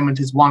environment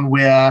is one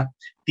where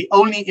the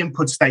only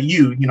inputs that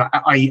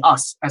i.e.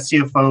 us as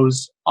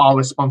CFOs, are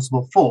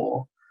responsible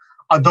for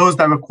are those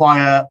that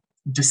require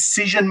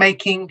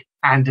decision-making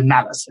and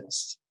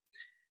analysis.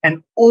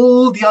 And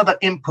all the other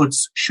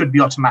inputs should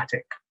be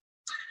automatic.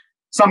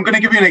 So I'm going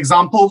to give you an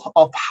example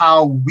of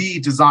how we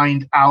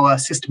designed our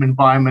system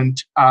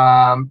environment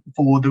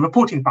for the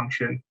reporting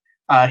function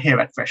here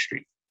at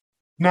FreshStream.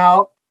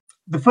 Now,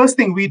 the first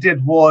thing we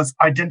did was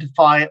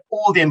identify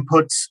all the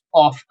inputs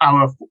of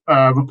our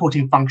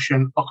reporting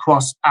function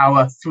across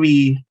our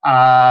three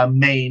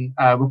main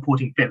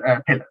reporting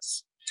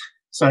pillars.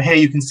 So here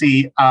you can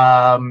see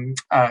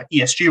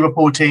ESG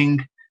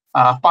reporting,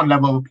 fund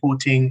level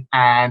reporting,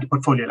 and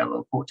portfolio level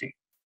reporting.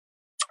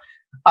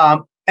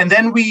 And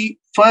then we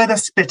further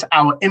split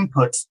our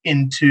inputs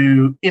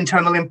into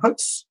internal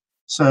inputs.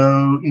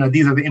 So,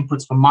 these are the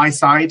inputs from my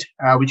side,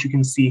 which you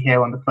can see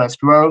here on the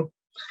first row.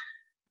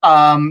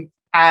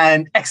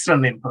 And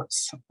external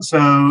inputs.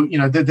 So,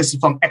 this is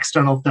from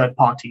external third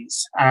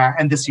parties.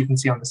 And this you can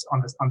see on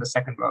the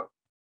second row.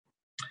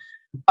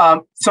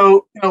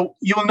 So,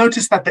 you'll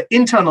notice that the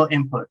internal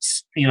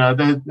inputs,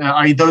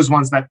 are those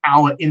ones that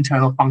our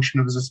internal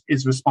function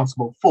is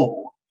responsible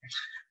for,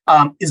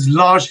 is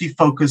largely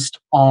focused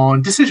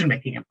on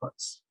decision-making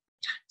inputs.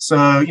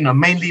 So,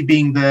 mainly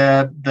being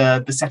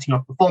the setting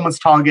of performance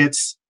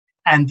targets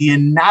and the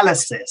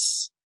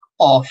analysis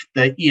of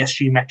the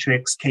ESG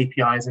metrics,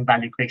 KPIs, and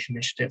value creation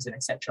initiatives, and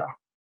etc.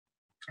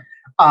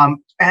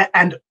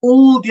 And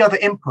all the other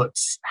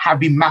inputs have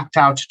been mapped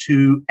out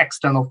to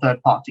external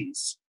third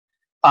parties.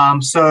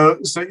 So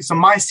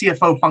my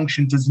CFO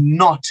function does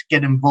not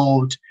get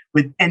involved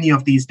with any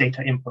of these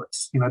data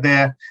inputs.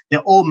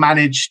 They're all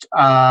managed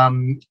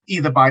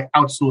either by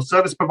outsourced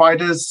service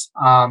providers,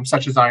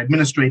 such as our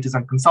administrators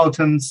and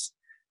consultants,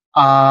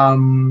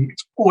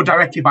 or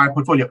directly by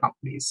portfolio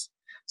companies.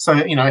 So,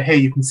 here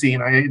you can see,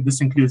 this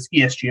includes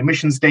ESG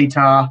emissions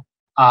data,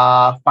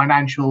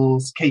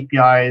 financials,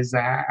 KPIs,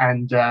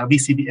 and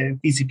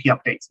VCP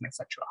updates, and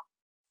etc.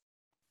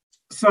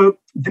 So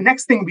the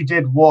next thing we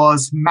did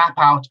was map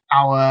out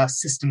our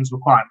systems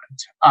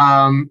requirement.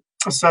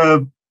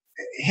 So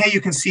here you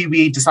can see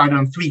we decided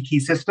on 3 key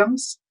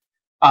systems,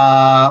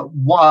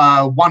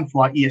 one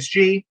for our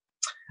ESG,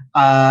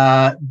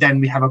 then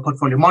we have a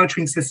portfolio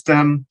monitoring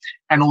system,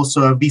 and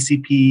also a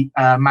VCP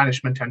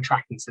management and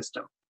tracking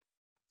system.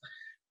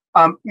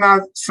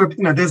 Now, so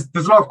there's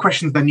a lot of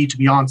questions that need to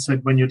be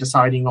answered when you're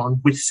deciding on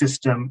which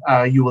system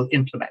you will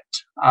implement.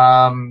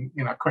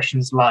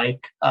 Questions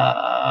like,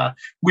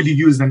 will you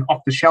use an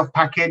off-the-shelf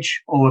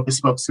package or a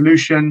bespoke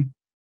solution?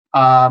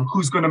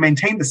 Who's going to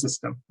maintain the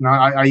system?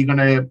 Are you going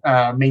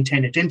to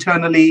maintain it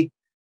internally,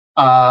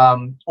 or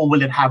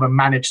will it have a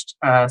managed?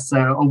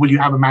 Or will you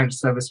have a managed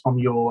service from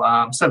your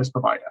service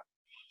provider?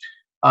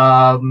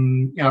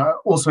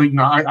 Also,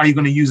 are you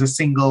going to use a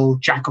single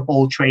jack of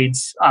all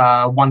trades,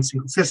 one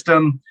single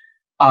system,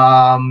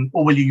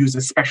 or will you use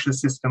a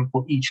specialist system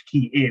for each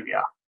key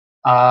area?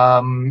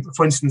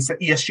 For instance, at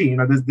ESG,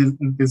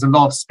 there's a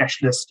lot of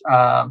specialist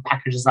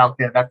packages out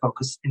there that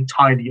focus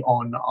entirely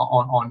on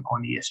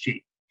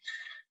ESG.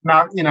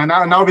 Now,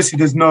 now obviously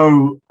there's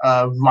no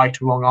right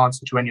or wrong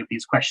answer to any of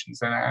these questions,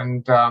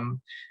 and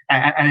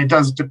it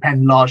does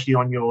depend largely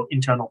on your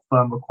internal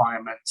firm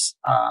requirements,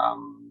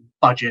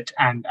 budget,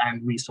 and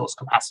resource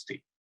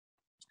capacity.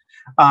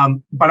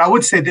 But I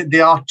would say that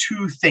there are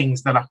 2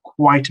 things that are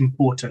quite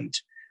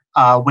important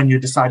when you're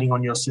deciding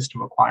on your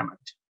system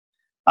requirement.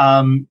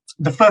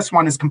 The first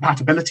one is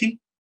compatibility.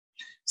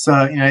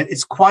 So,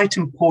 it's quite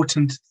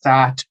important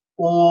that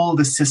all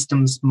the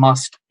systems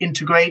must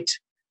integrate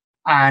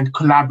and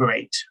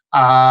collaborate,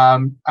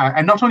 and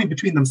not only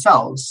between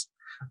themselves,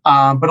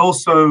 but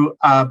also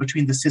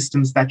between the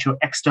systems that your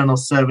external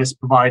service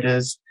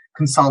providers,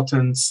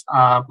 consultants,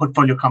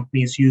 portfolio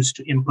companies use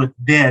to input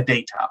their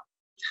data.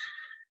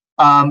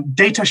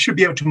 Data should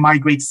be able to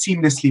migrate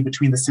seamlessly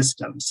between the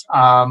systems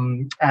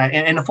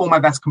in a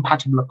format that's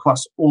compatible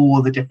across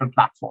all the different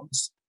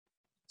platforms.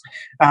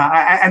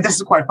 And this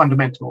is quite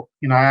fundamental,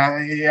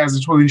 as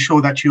it will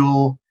ensure that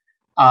your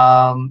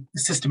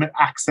system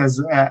acts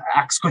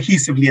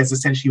cohesively as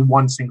essentially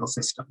one single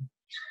system.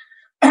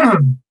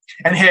 And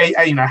here,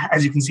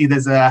 as you can see,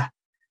 there's a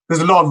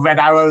lot of red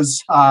arrows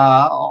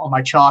on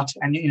my chart,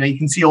 and you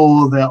can see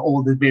all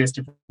the various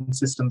different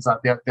systems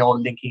out there. They're all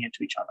linking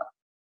into each other.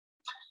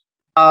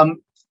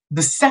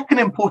 The second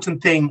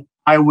important thing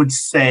I would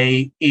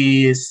say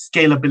is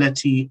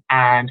scalability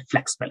and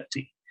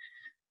flexibility.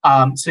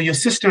 So your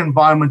system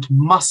environment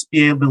must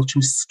be able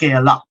to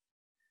scale up.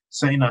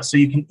 So so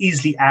you can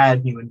easily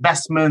add new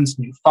investments,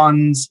 new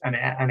funds, and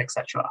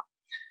etc.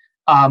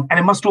 And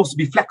it must also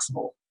be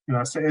flexible.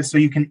 So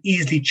you can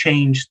easily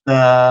change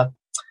the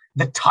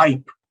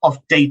type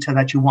of data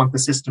that you want the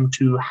system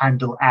to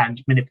handle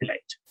and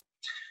manipulate.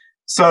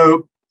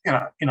 So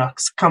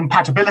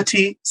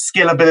compatibility,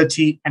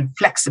 scalability, and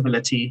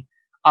flexibility,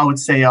 I would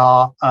say,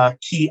 are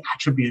key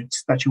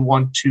attributes that you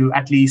want to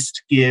at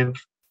least give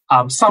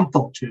some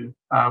thought to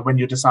when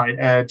you're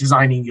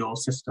designing your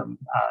system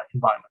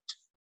environment.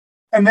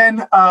 And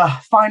then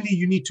finally,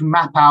 you need to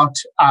map out,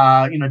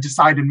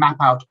 decide and map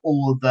out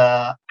all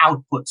the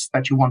outputs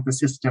that you want the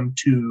system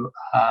to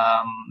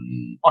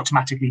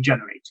automatically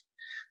generate.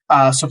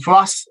 So for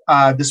us,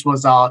 this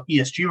was our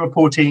ESG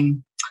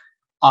reporting,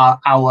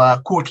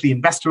 our quarterly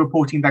investor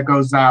reporting that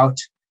goes out,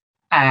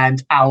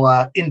 and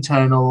our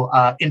internal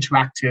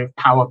interactive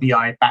Power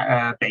BI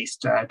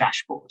based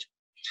dashboard.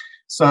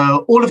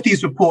 So all of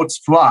these reports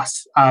for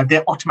us,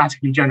 they're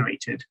automatically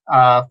generated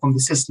from the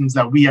systems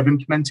that we have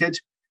implemented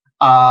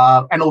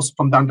and also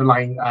from the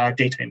underlying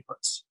data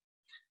inputs.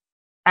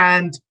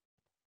 And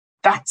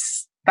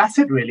that's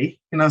it really.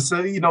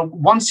 So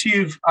once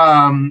you've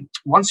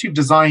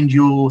designed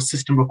your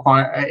system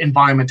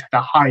environment at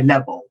a high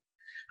level,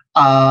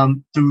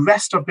 the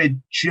rest of it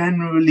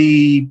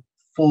generally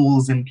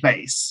falls in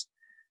place.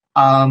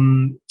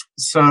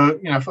 So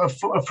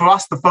for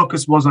us, the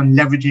focus was on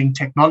leveraging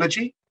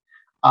technology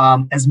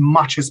as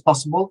much as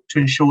possible to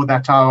ensure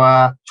that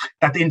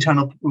that the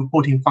internal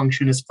reporting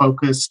function is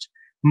focused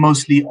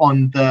mostly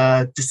on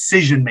the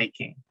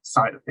decision-making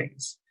side of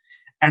things.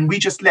 And we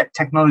just let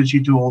technology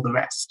do all the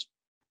rest.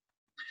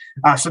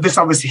 So this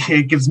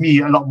obviously gives me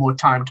a lot more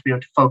time to be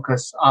able to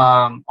focus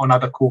on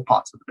other core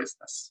parts of the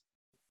business.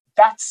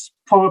 That's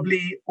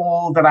probably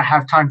all that I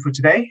have time for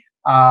today.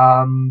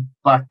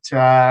 But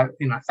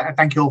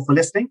thank you all for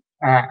listening.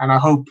 And I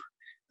hope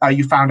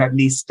you found at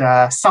least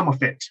some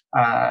of it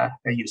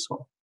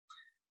useful.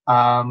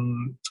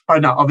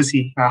 But no,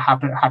 obviously,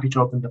 happy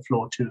to open the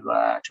floor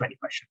to any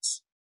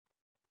questions.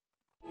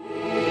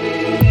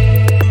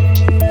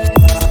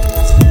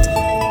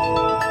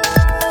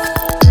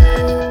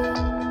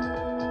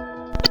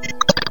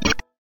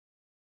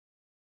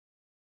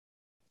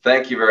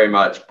 Thank you very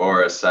much,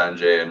 Boris,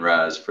 Sanjay, and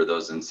Raz, for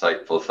those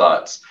insightful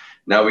thoughts.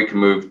 Now we can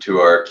move to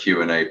our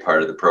Q&A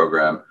part of the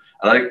program.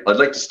 And I'd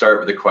like to start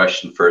with a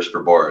question first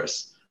for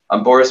Boris.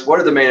 Boris,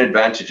 what are the main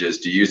advantages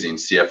to using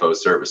CFO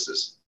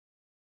services?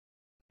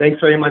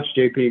 Thanks very much,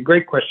 JP.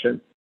 Great question.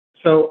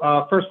 So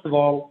first of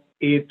all,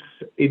 it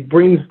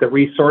brings the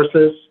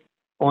resources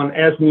on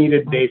as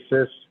needed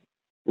basis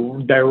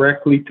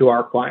directly to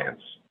our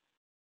clients.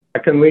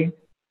 Secondly,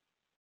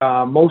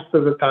 most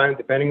of the time,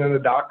 depending on the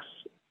docs,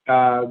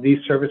 these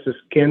services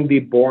can be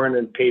borne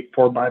and paid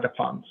for by the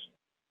funds.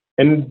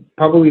 And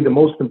probably the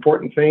most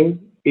important thing,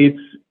 it's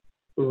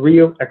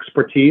real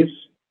expertise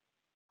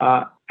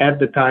at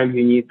the time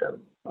you need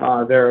them.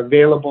 They're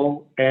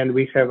available, and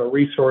we have a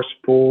resource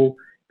pool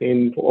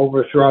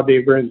throughout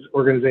the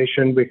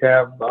organization. We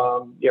have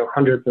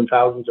hundreds and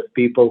thousands of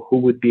people who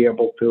would be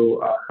able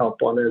to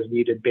help on as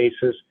needed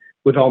basis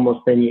with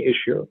almost any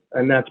issue.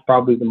 And that's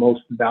probably the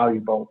most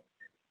valuable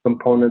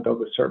component of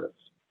the service.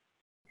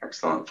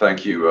 Excellent.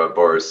 Thank you,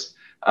 Boris.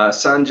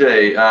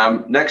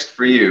 Sanjay, next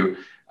for you.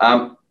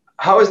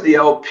 How has the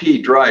LP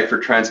drive for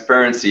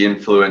transparency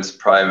influenced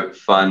private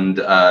fund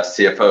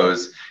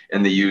CFOs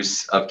in the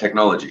use of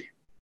technology?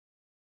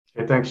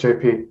 Okay, thanks,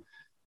 JP.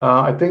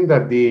 I think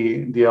that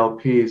the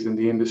LPs in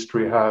the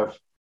industry have,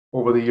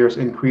 over the years,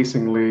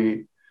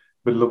 increasingly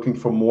been looking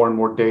for more and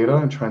more data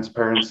and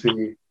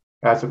transparency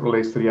as it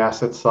relates to the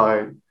asset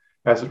side,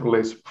 as it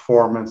relates to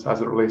performance,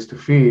 as it relates to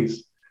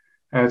fees.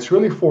 And it's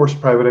really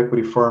forced private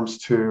equity firms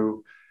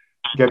to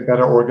get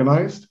better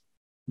organized,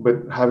 but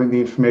having the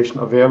information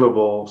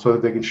available so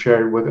that they can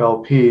share it with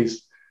LPs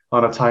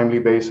on a timely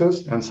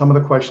basis. And some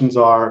of the questions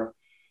are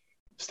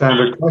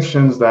standard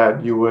questions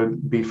that you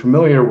would be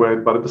familiar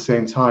with, but at the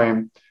same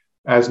time,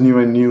 as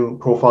new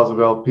profiles of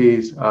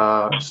LPs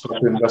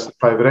start to invest in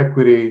private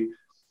equity,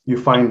 you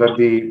find that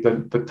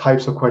the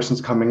types of questions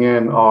coming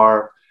in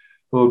are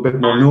a little bit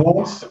more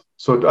nuanced.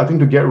 So I think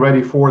to get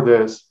ready for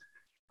this,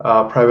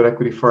 private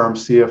equity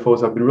firms,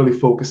 CFOs have been really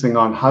focusing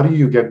on how do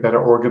you get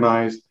better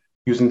organized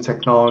using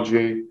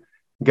technology,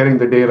 getting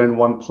the data in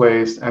one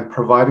place, and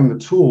providing the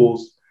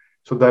tools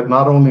so that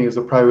not only is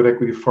a private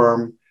equity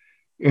firm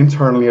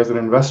internally as an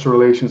investor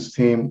relations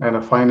team and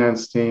a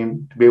finance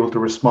team to be able to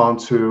respond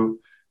to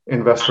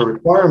investor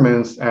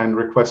requirements and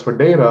requests for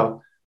data,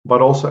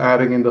 but also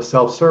adding in the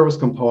self-service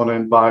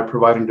component by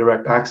providing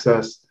direct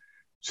access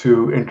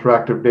to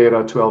interactive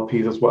data to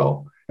LPs as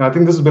well. And I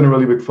think this has been a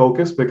really big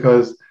focus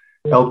because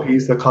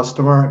LPs, the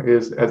customer,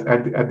 is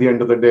at the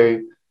end of the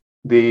day,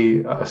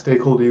 the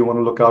stakeholder you want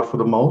to look out for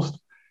the most.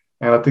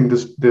 And I think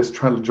this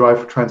drive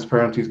for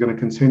transparency is going to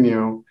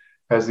continue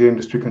as the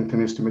industry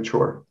continues to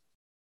mature.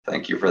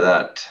 Thank you for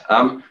that.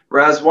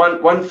 Raz,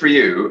 one for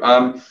you.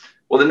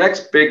 Will the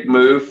next big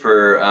move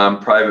for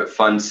private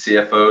fund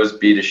CFOs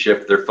be to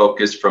shift their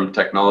focus from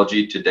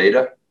technology to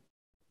data?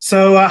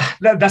 So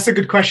that's a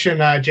good question,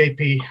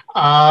 JP.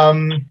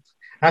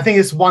 I think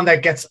it's one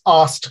that gets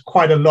asked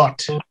quite a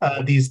lot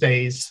these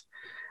days.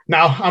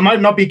 Now, I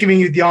might not be giving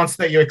you the answer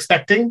that you're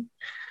expecting,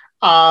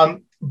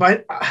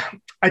 but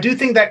I do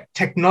think that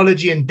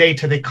technology and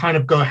data, they kind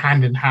of go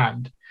hand in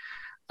hand.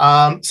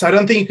 So I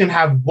don't think you can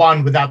have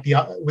one without the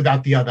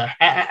other,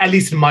 at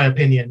least in my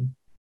opinion.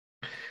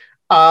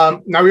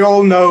 Now, we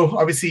all know,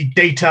 obviously,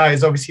 data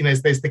is obviously,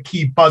 there's the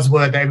key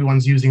buzzword that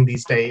everyone's using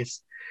these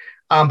days.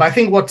 But I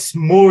think what's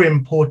more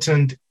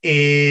important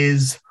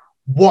is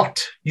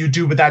what you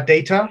do with that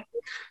data.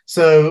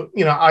 So,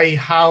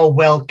 how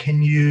well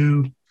can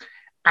you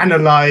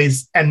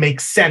analyze and make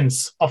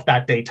sense of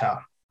that data?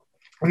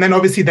 And then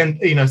obviously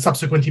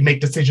subsequently make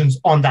decisions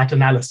on that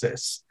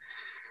analysis.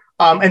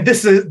 And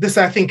this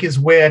I think is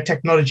where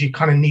technology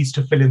kind of needs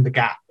to fill in the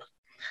gap.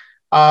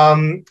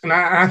 And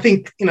I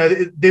think,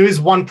 there is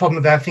one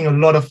problem that I think a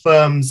lot of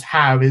firms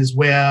have is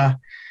where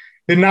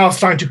they're now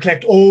starting to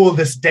collect all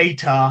this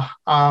data,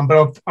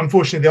 but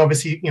unfortunately,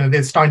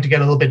 they're starting to get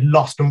a little bit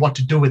lost on what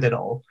to do with it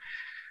all.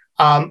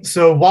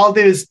 So while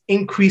there's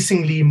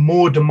increasingly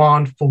more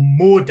demand for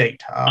more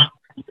data,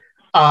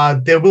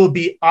 there will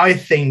be, I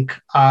think,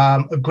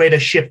 a greater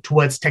shift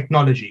towards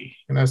technology.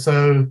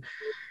 So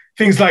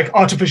things like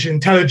artificial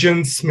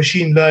intelligence,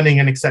 machine learning,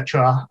 and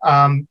etc.,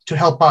 to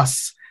help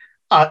us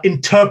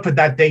interpret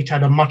that data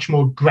at a much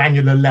more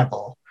granular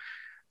level.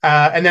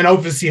 And then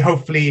obviously,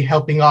 hopefully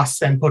helping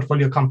us and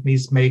portfolio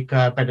companies make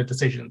better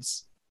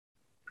decisions.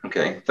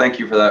 Okay, thank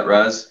you for that,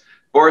 Raz.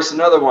 Boris,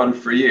 another one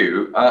for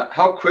you.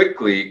 How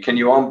quickly can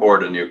you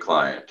onboard a new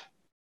client?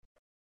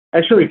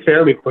 Actually,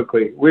 fairly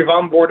quickly. We've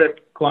onboarded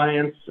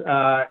clients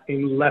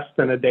in less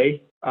than a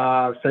day.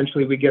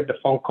 Essentially, we get the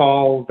phone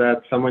call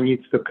that someone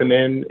needs to come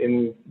in.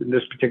 In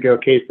this particular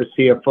case, the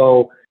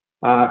CFO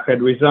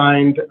had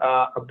resigned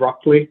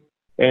abruptly,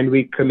 and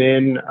we come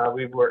in.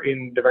 We were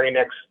in the very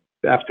next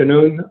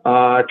afternoon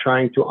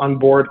trying to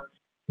onboard.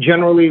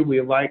 Generally,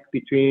 we like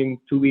between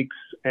 2 weeks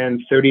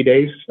and 30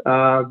 days,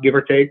 give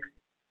or take,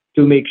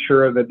 to make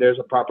sure that there's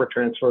a proper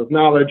transfer of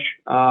knowledge.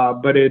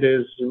 But it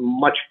is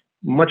much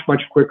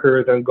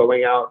quicker than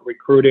going out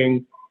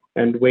recruiting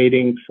and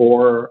waiting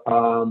for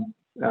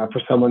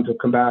someone to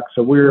come back.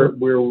 So we're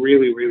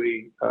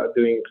really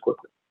doing it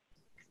quickly.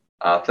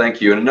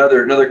 Thank you. And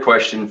another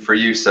question for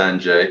you,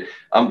 Sanjay.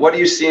 What do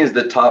you see as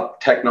the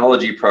top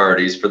technology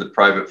priorities for the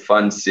private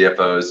fund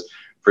CFOs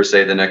for,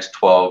 say, the next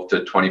 12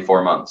 to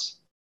 24 months?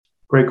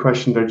 Great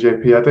question there,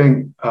 JP. I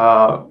think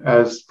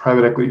as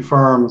private equity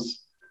firms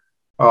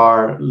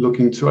are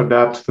looking to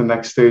adapt to the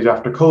next stage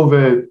after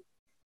COVID,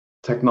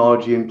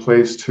 technology in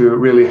place to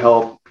really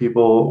help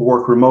people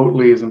work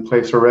remotely is in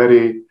place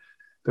already.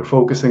 They're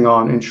focusing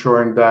on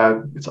ensuring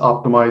that it's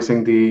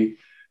optimizing the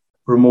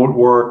remote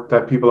work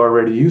that people are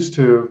already used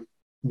to.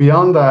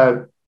 Beyond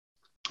that,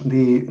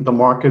 the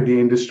market, the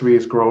industry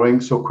is growing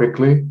so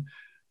quickly.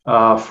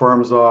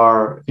 Firms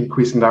are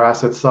increasing their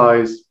asset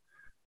size.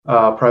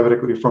 Private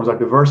equity firms are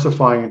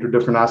diversifying into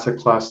different asset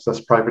classes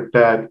as private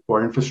debt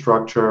or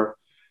infrastructure.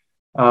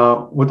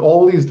 With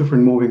all these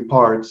different moving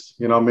parts,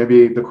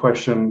 maybe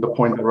the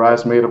point that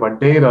Raz made about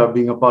data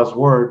being a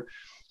buzzword,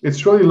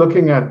 it's really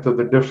looking at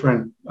the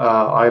different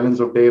islands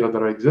of data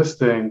that are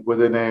existing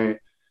within a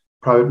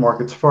private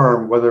markets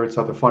firm, whether it's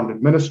at the fund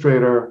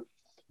administrator,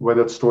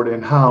 whether it's stored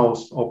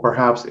in-house, or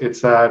perhaps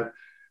it's at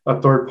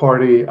a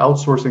third-party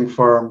outsourcing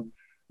firm.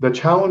 The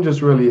challenge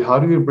is really, how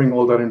do you bring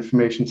all that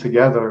information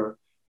together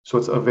so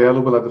it's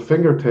available at the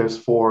fingertips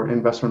for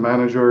investment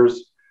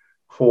managers,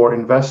 for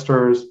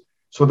investors,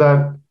 so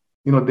that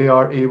they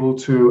are able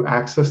to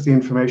access the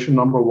information,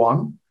 number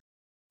one,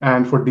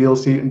 and for deal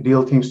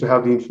teams to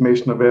have the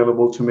information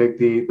available to make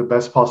the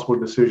best possible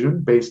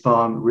decision based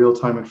on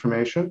real-time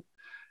information.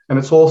 And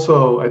it's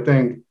also, I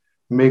think,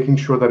 making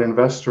sure that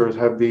investors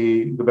have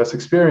the best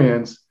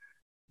experience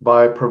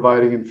by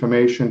providing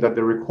information that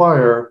they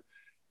require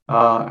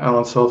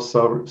on a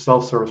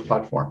self-service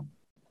platform.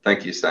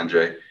 Thank you,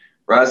 Sanjay.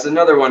 Raz,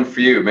 another one for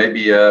you,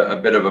 maybe a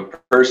bit of a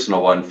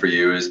personal one for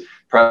you, is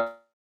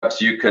perhaps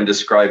you can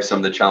describe some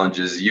of the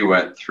challenges you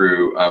went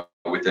through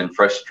within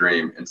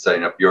FreshStream in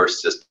setting up your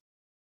systems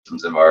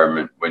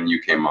environment when you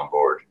came on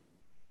board.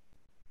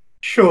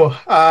 Sure.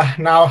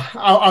 Now,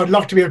 I would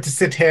love to be able to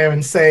sit here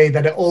and say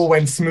that it all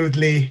went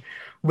smoothly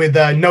with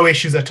no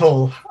issues at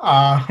all,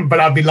 but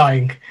I'd be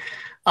lying.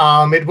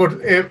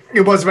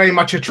 It was very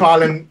much a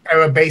trial and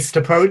error based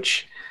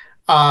approach.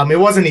 It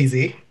wasn't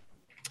easy.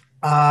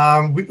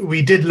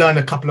 We did learn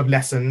a couple of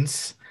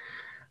lessons.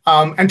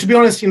 And to be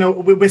honest,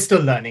 we're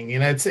still learning.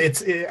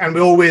 And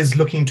we're always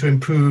looking to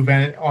improve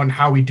on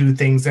how we do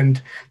things,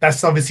 and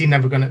that's obviously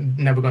never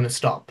gonna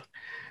stop.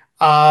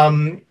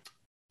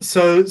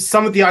 So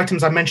some of the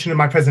items I mentioned in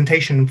my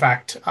presentation, in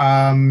fact,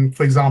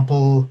 for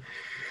example,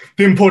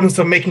 the importance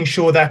of making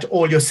sure that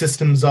all your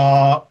systems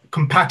are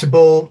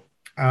compatible,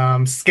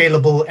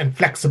 scalable, and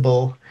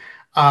flexible.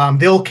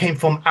 They all came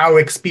from our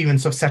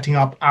experience of setting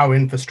up our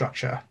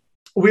infrastructure.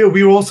 We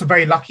were also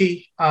very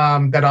lucky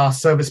that our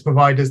service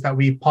providers that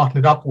we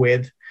partnered up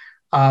with,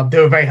 they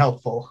were very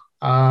helpful,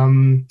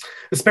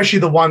 especially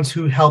the ones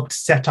who helped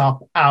set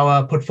up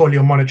our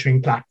portfolio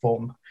monitoring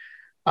platform.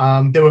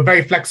 They were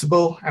very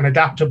flexible and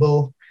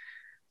adaptable,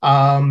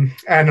 and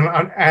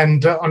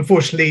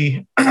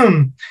unfortunately,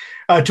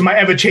 to my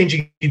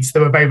ever-changing needs, they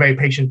were very, very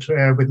patient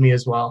with me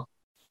as well.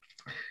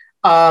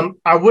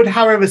 I would,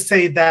 however,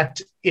 say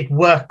that it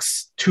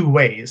works two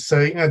ways.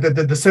 So,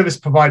 the service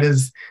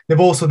providers, they've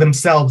also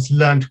themselves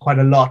learned quite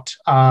a lot.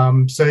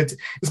 So it's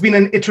been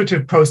an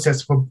iterative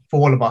process for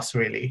all of us,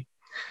 really.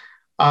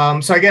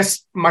 So I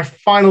guess my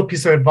final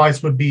piece of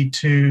advice would be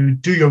to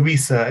do your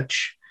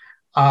research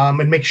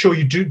and make sure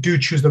you do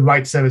choose the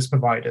right service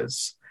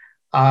providers,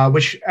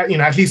 which,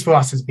 at least for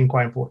us, has been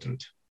quite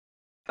important.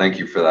 Thank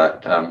you for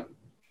that.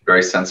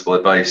 Very sensible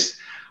advice.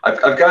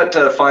 I've got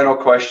a final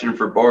question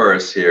for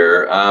Boris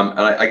here. And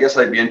I guess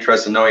I'd be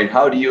interested in knowing,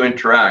 how do you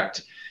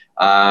interact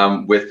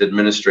with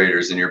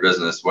administrators in your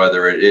business,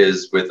 whether it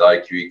is with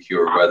IQ-EQ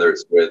or whether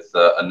it's with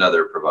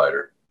another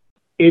provider?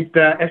 It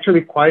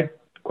actually quite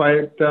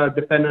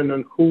dependent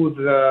on who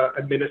the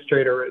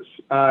administrator is.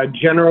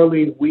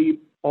 Generally, we,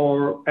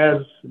 or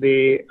as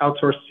the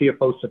outsourced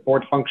CFO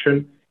support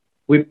function,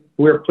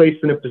 we're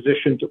placed in a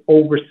position to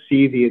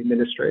oversee the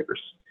administrators.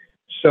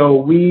 So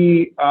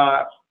we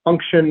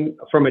function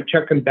from a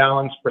check and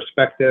balance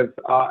perspective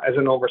as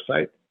an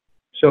oversight.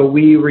 So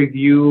we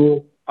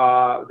review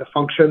the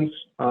functions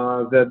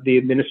that the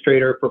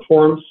administrator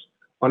performs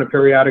on a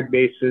periodic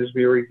basis.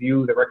 We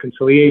review the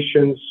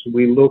reconciliations.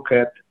 We look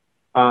at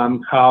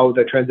how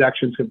the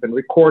transactions have been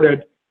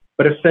recorded.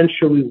 But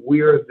essentially,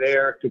 we're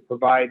there to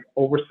provide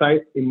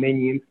oversight in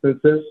many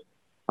instances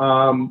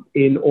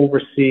in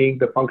overseeing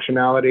the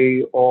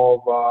functionality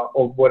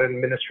of what an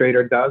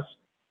administrator does.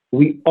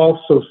 We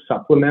also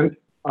supplement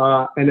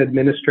an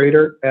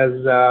administrator as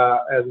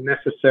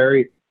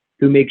necessary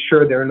to make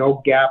sure there are no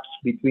gaps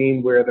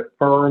between where the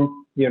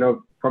firm,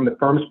 from the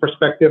firm's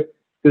perspective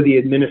to the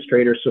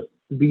administrator. So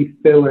we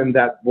fill in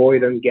that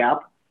void and gap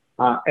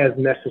as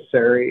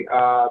necessary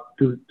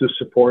to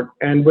support.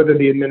 And whether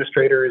the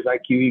administrator is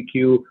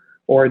IQ-EQ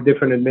or a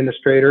different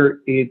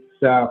administrator, it's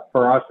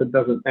for us, it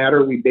doesn't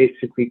matter. We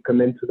basically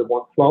come into the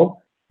workflow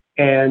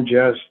and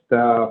just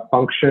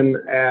function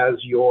as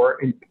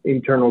your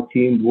internal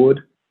team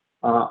would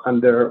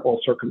under all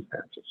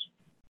circumstances.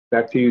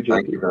 Back to you, Jim.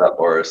 Thank you for that,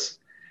 Boris.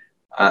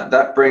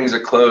 That brings a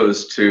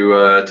close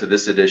to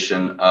this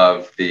edition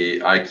of the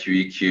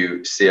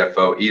IQ-EQ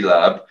CFO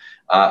eLab.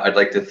 I'd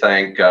like to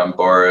thank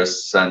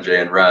Boris,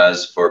 Sanjay, and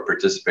Raz for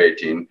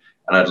participating,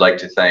 and I'd like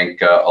to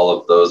thank all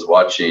of those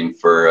watching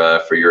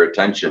for your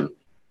attention.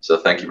 So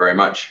thank you very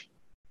much.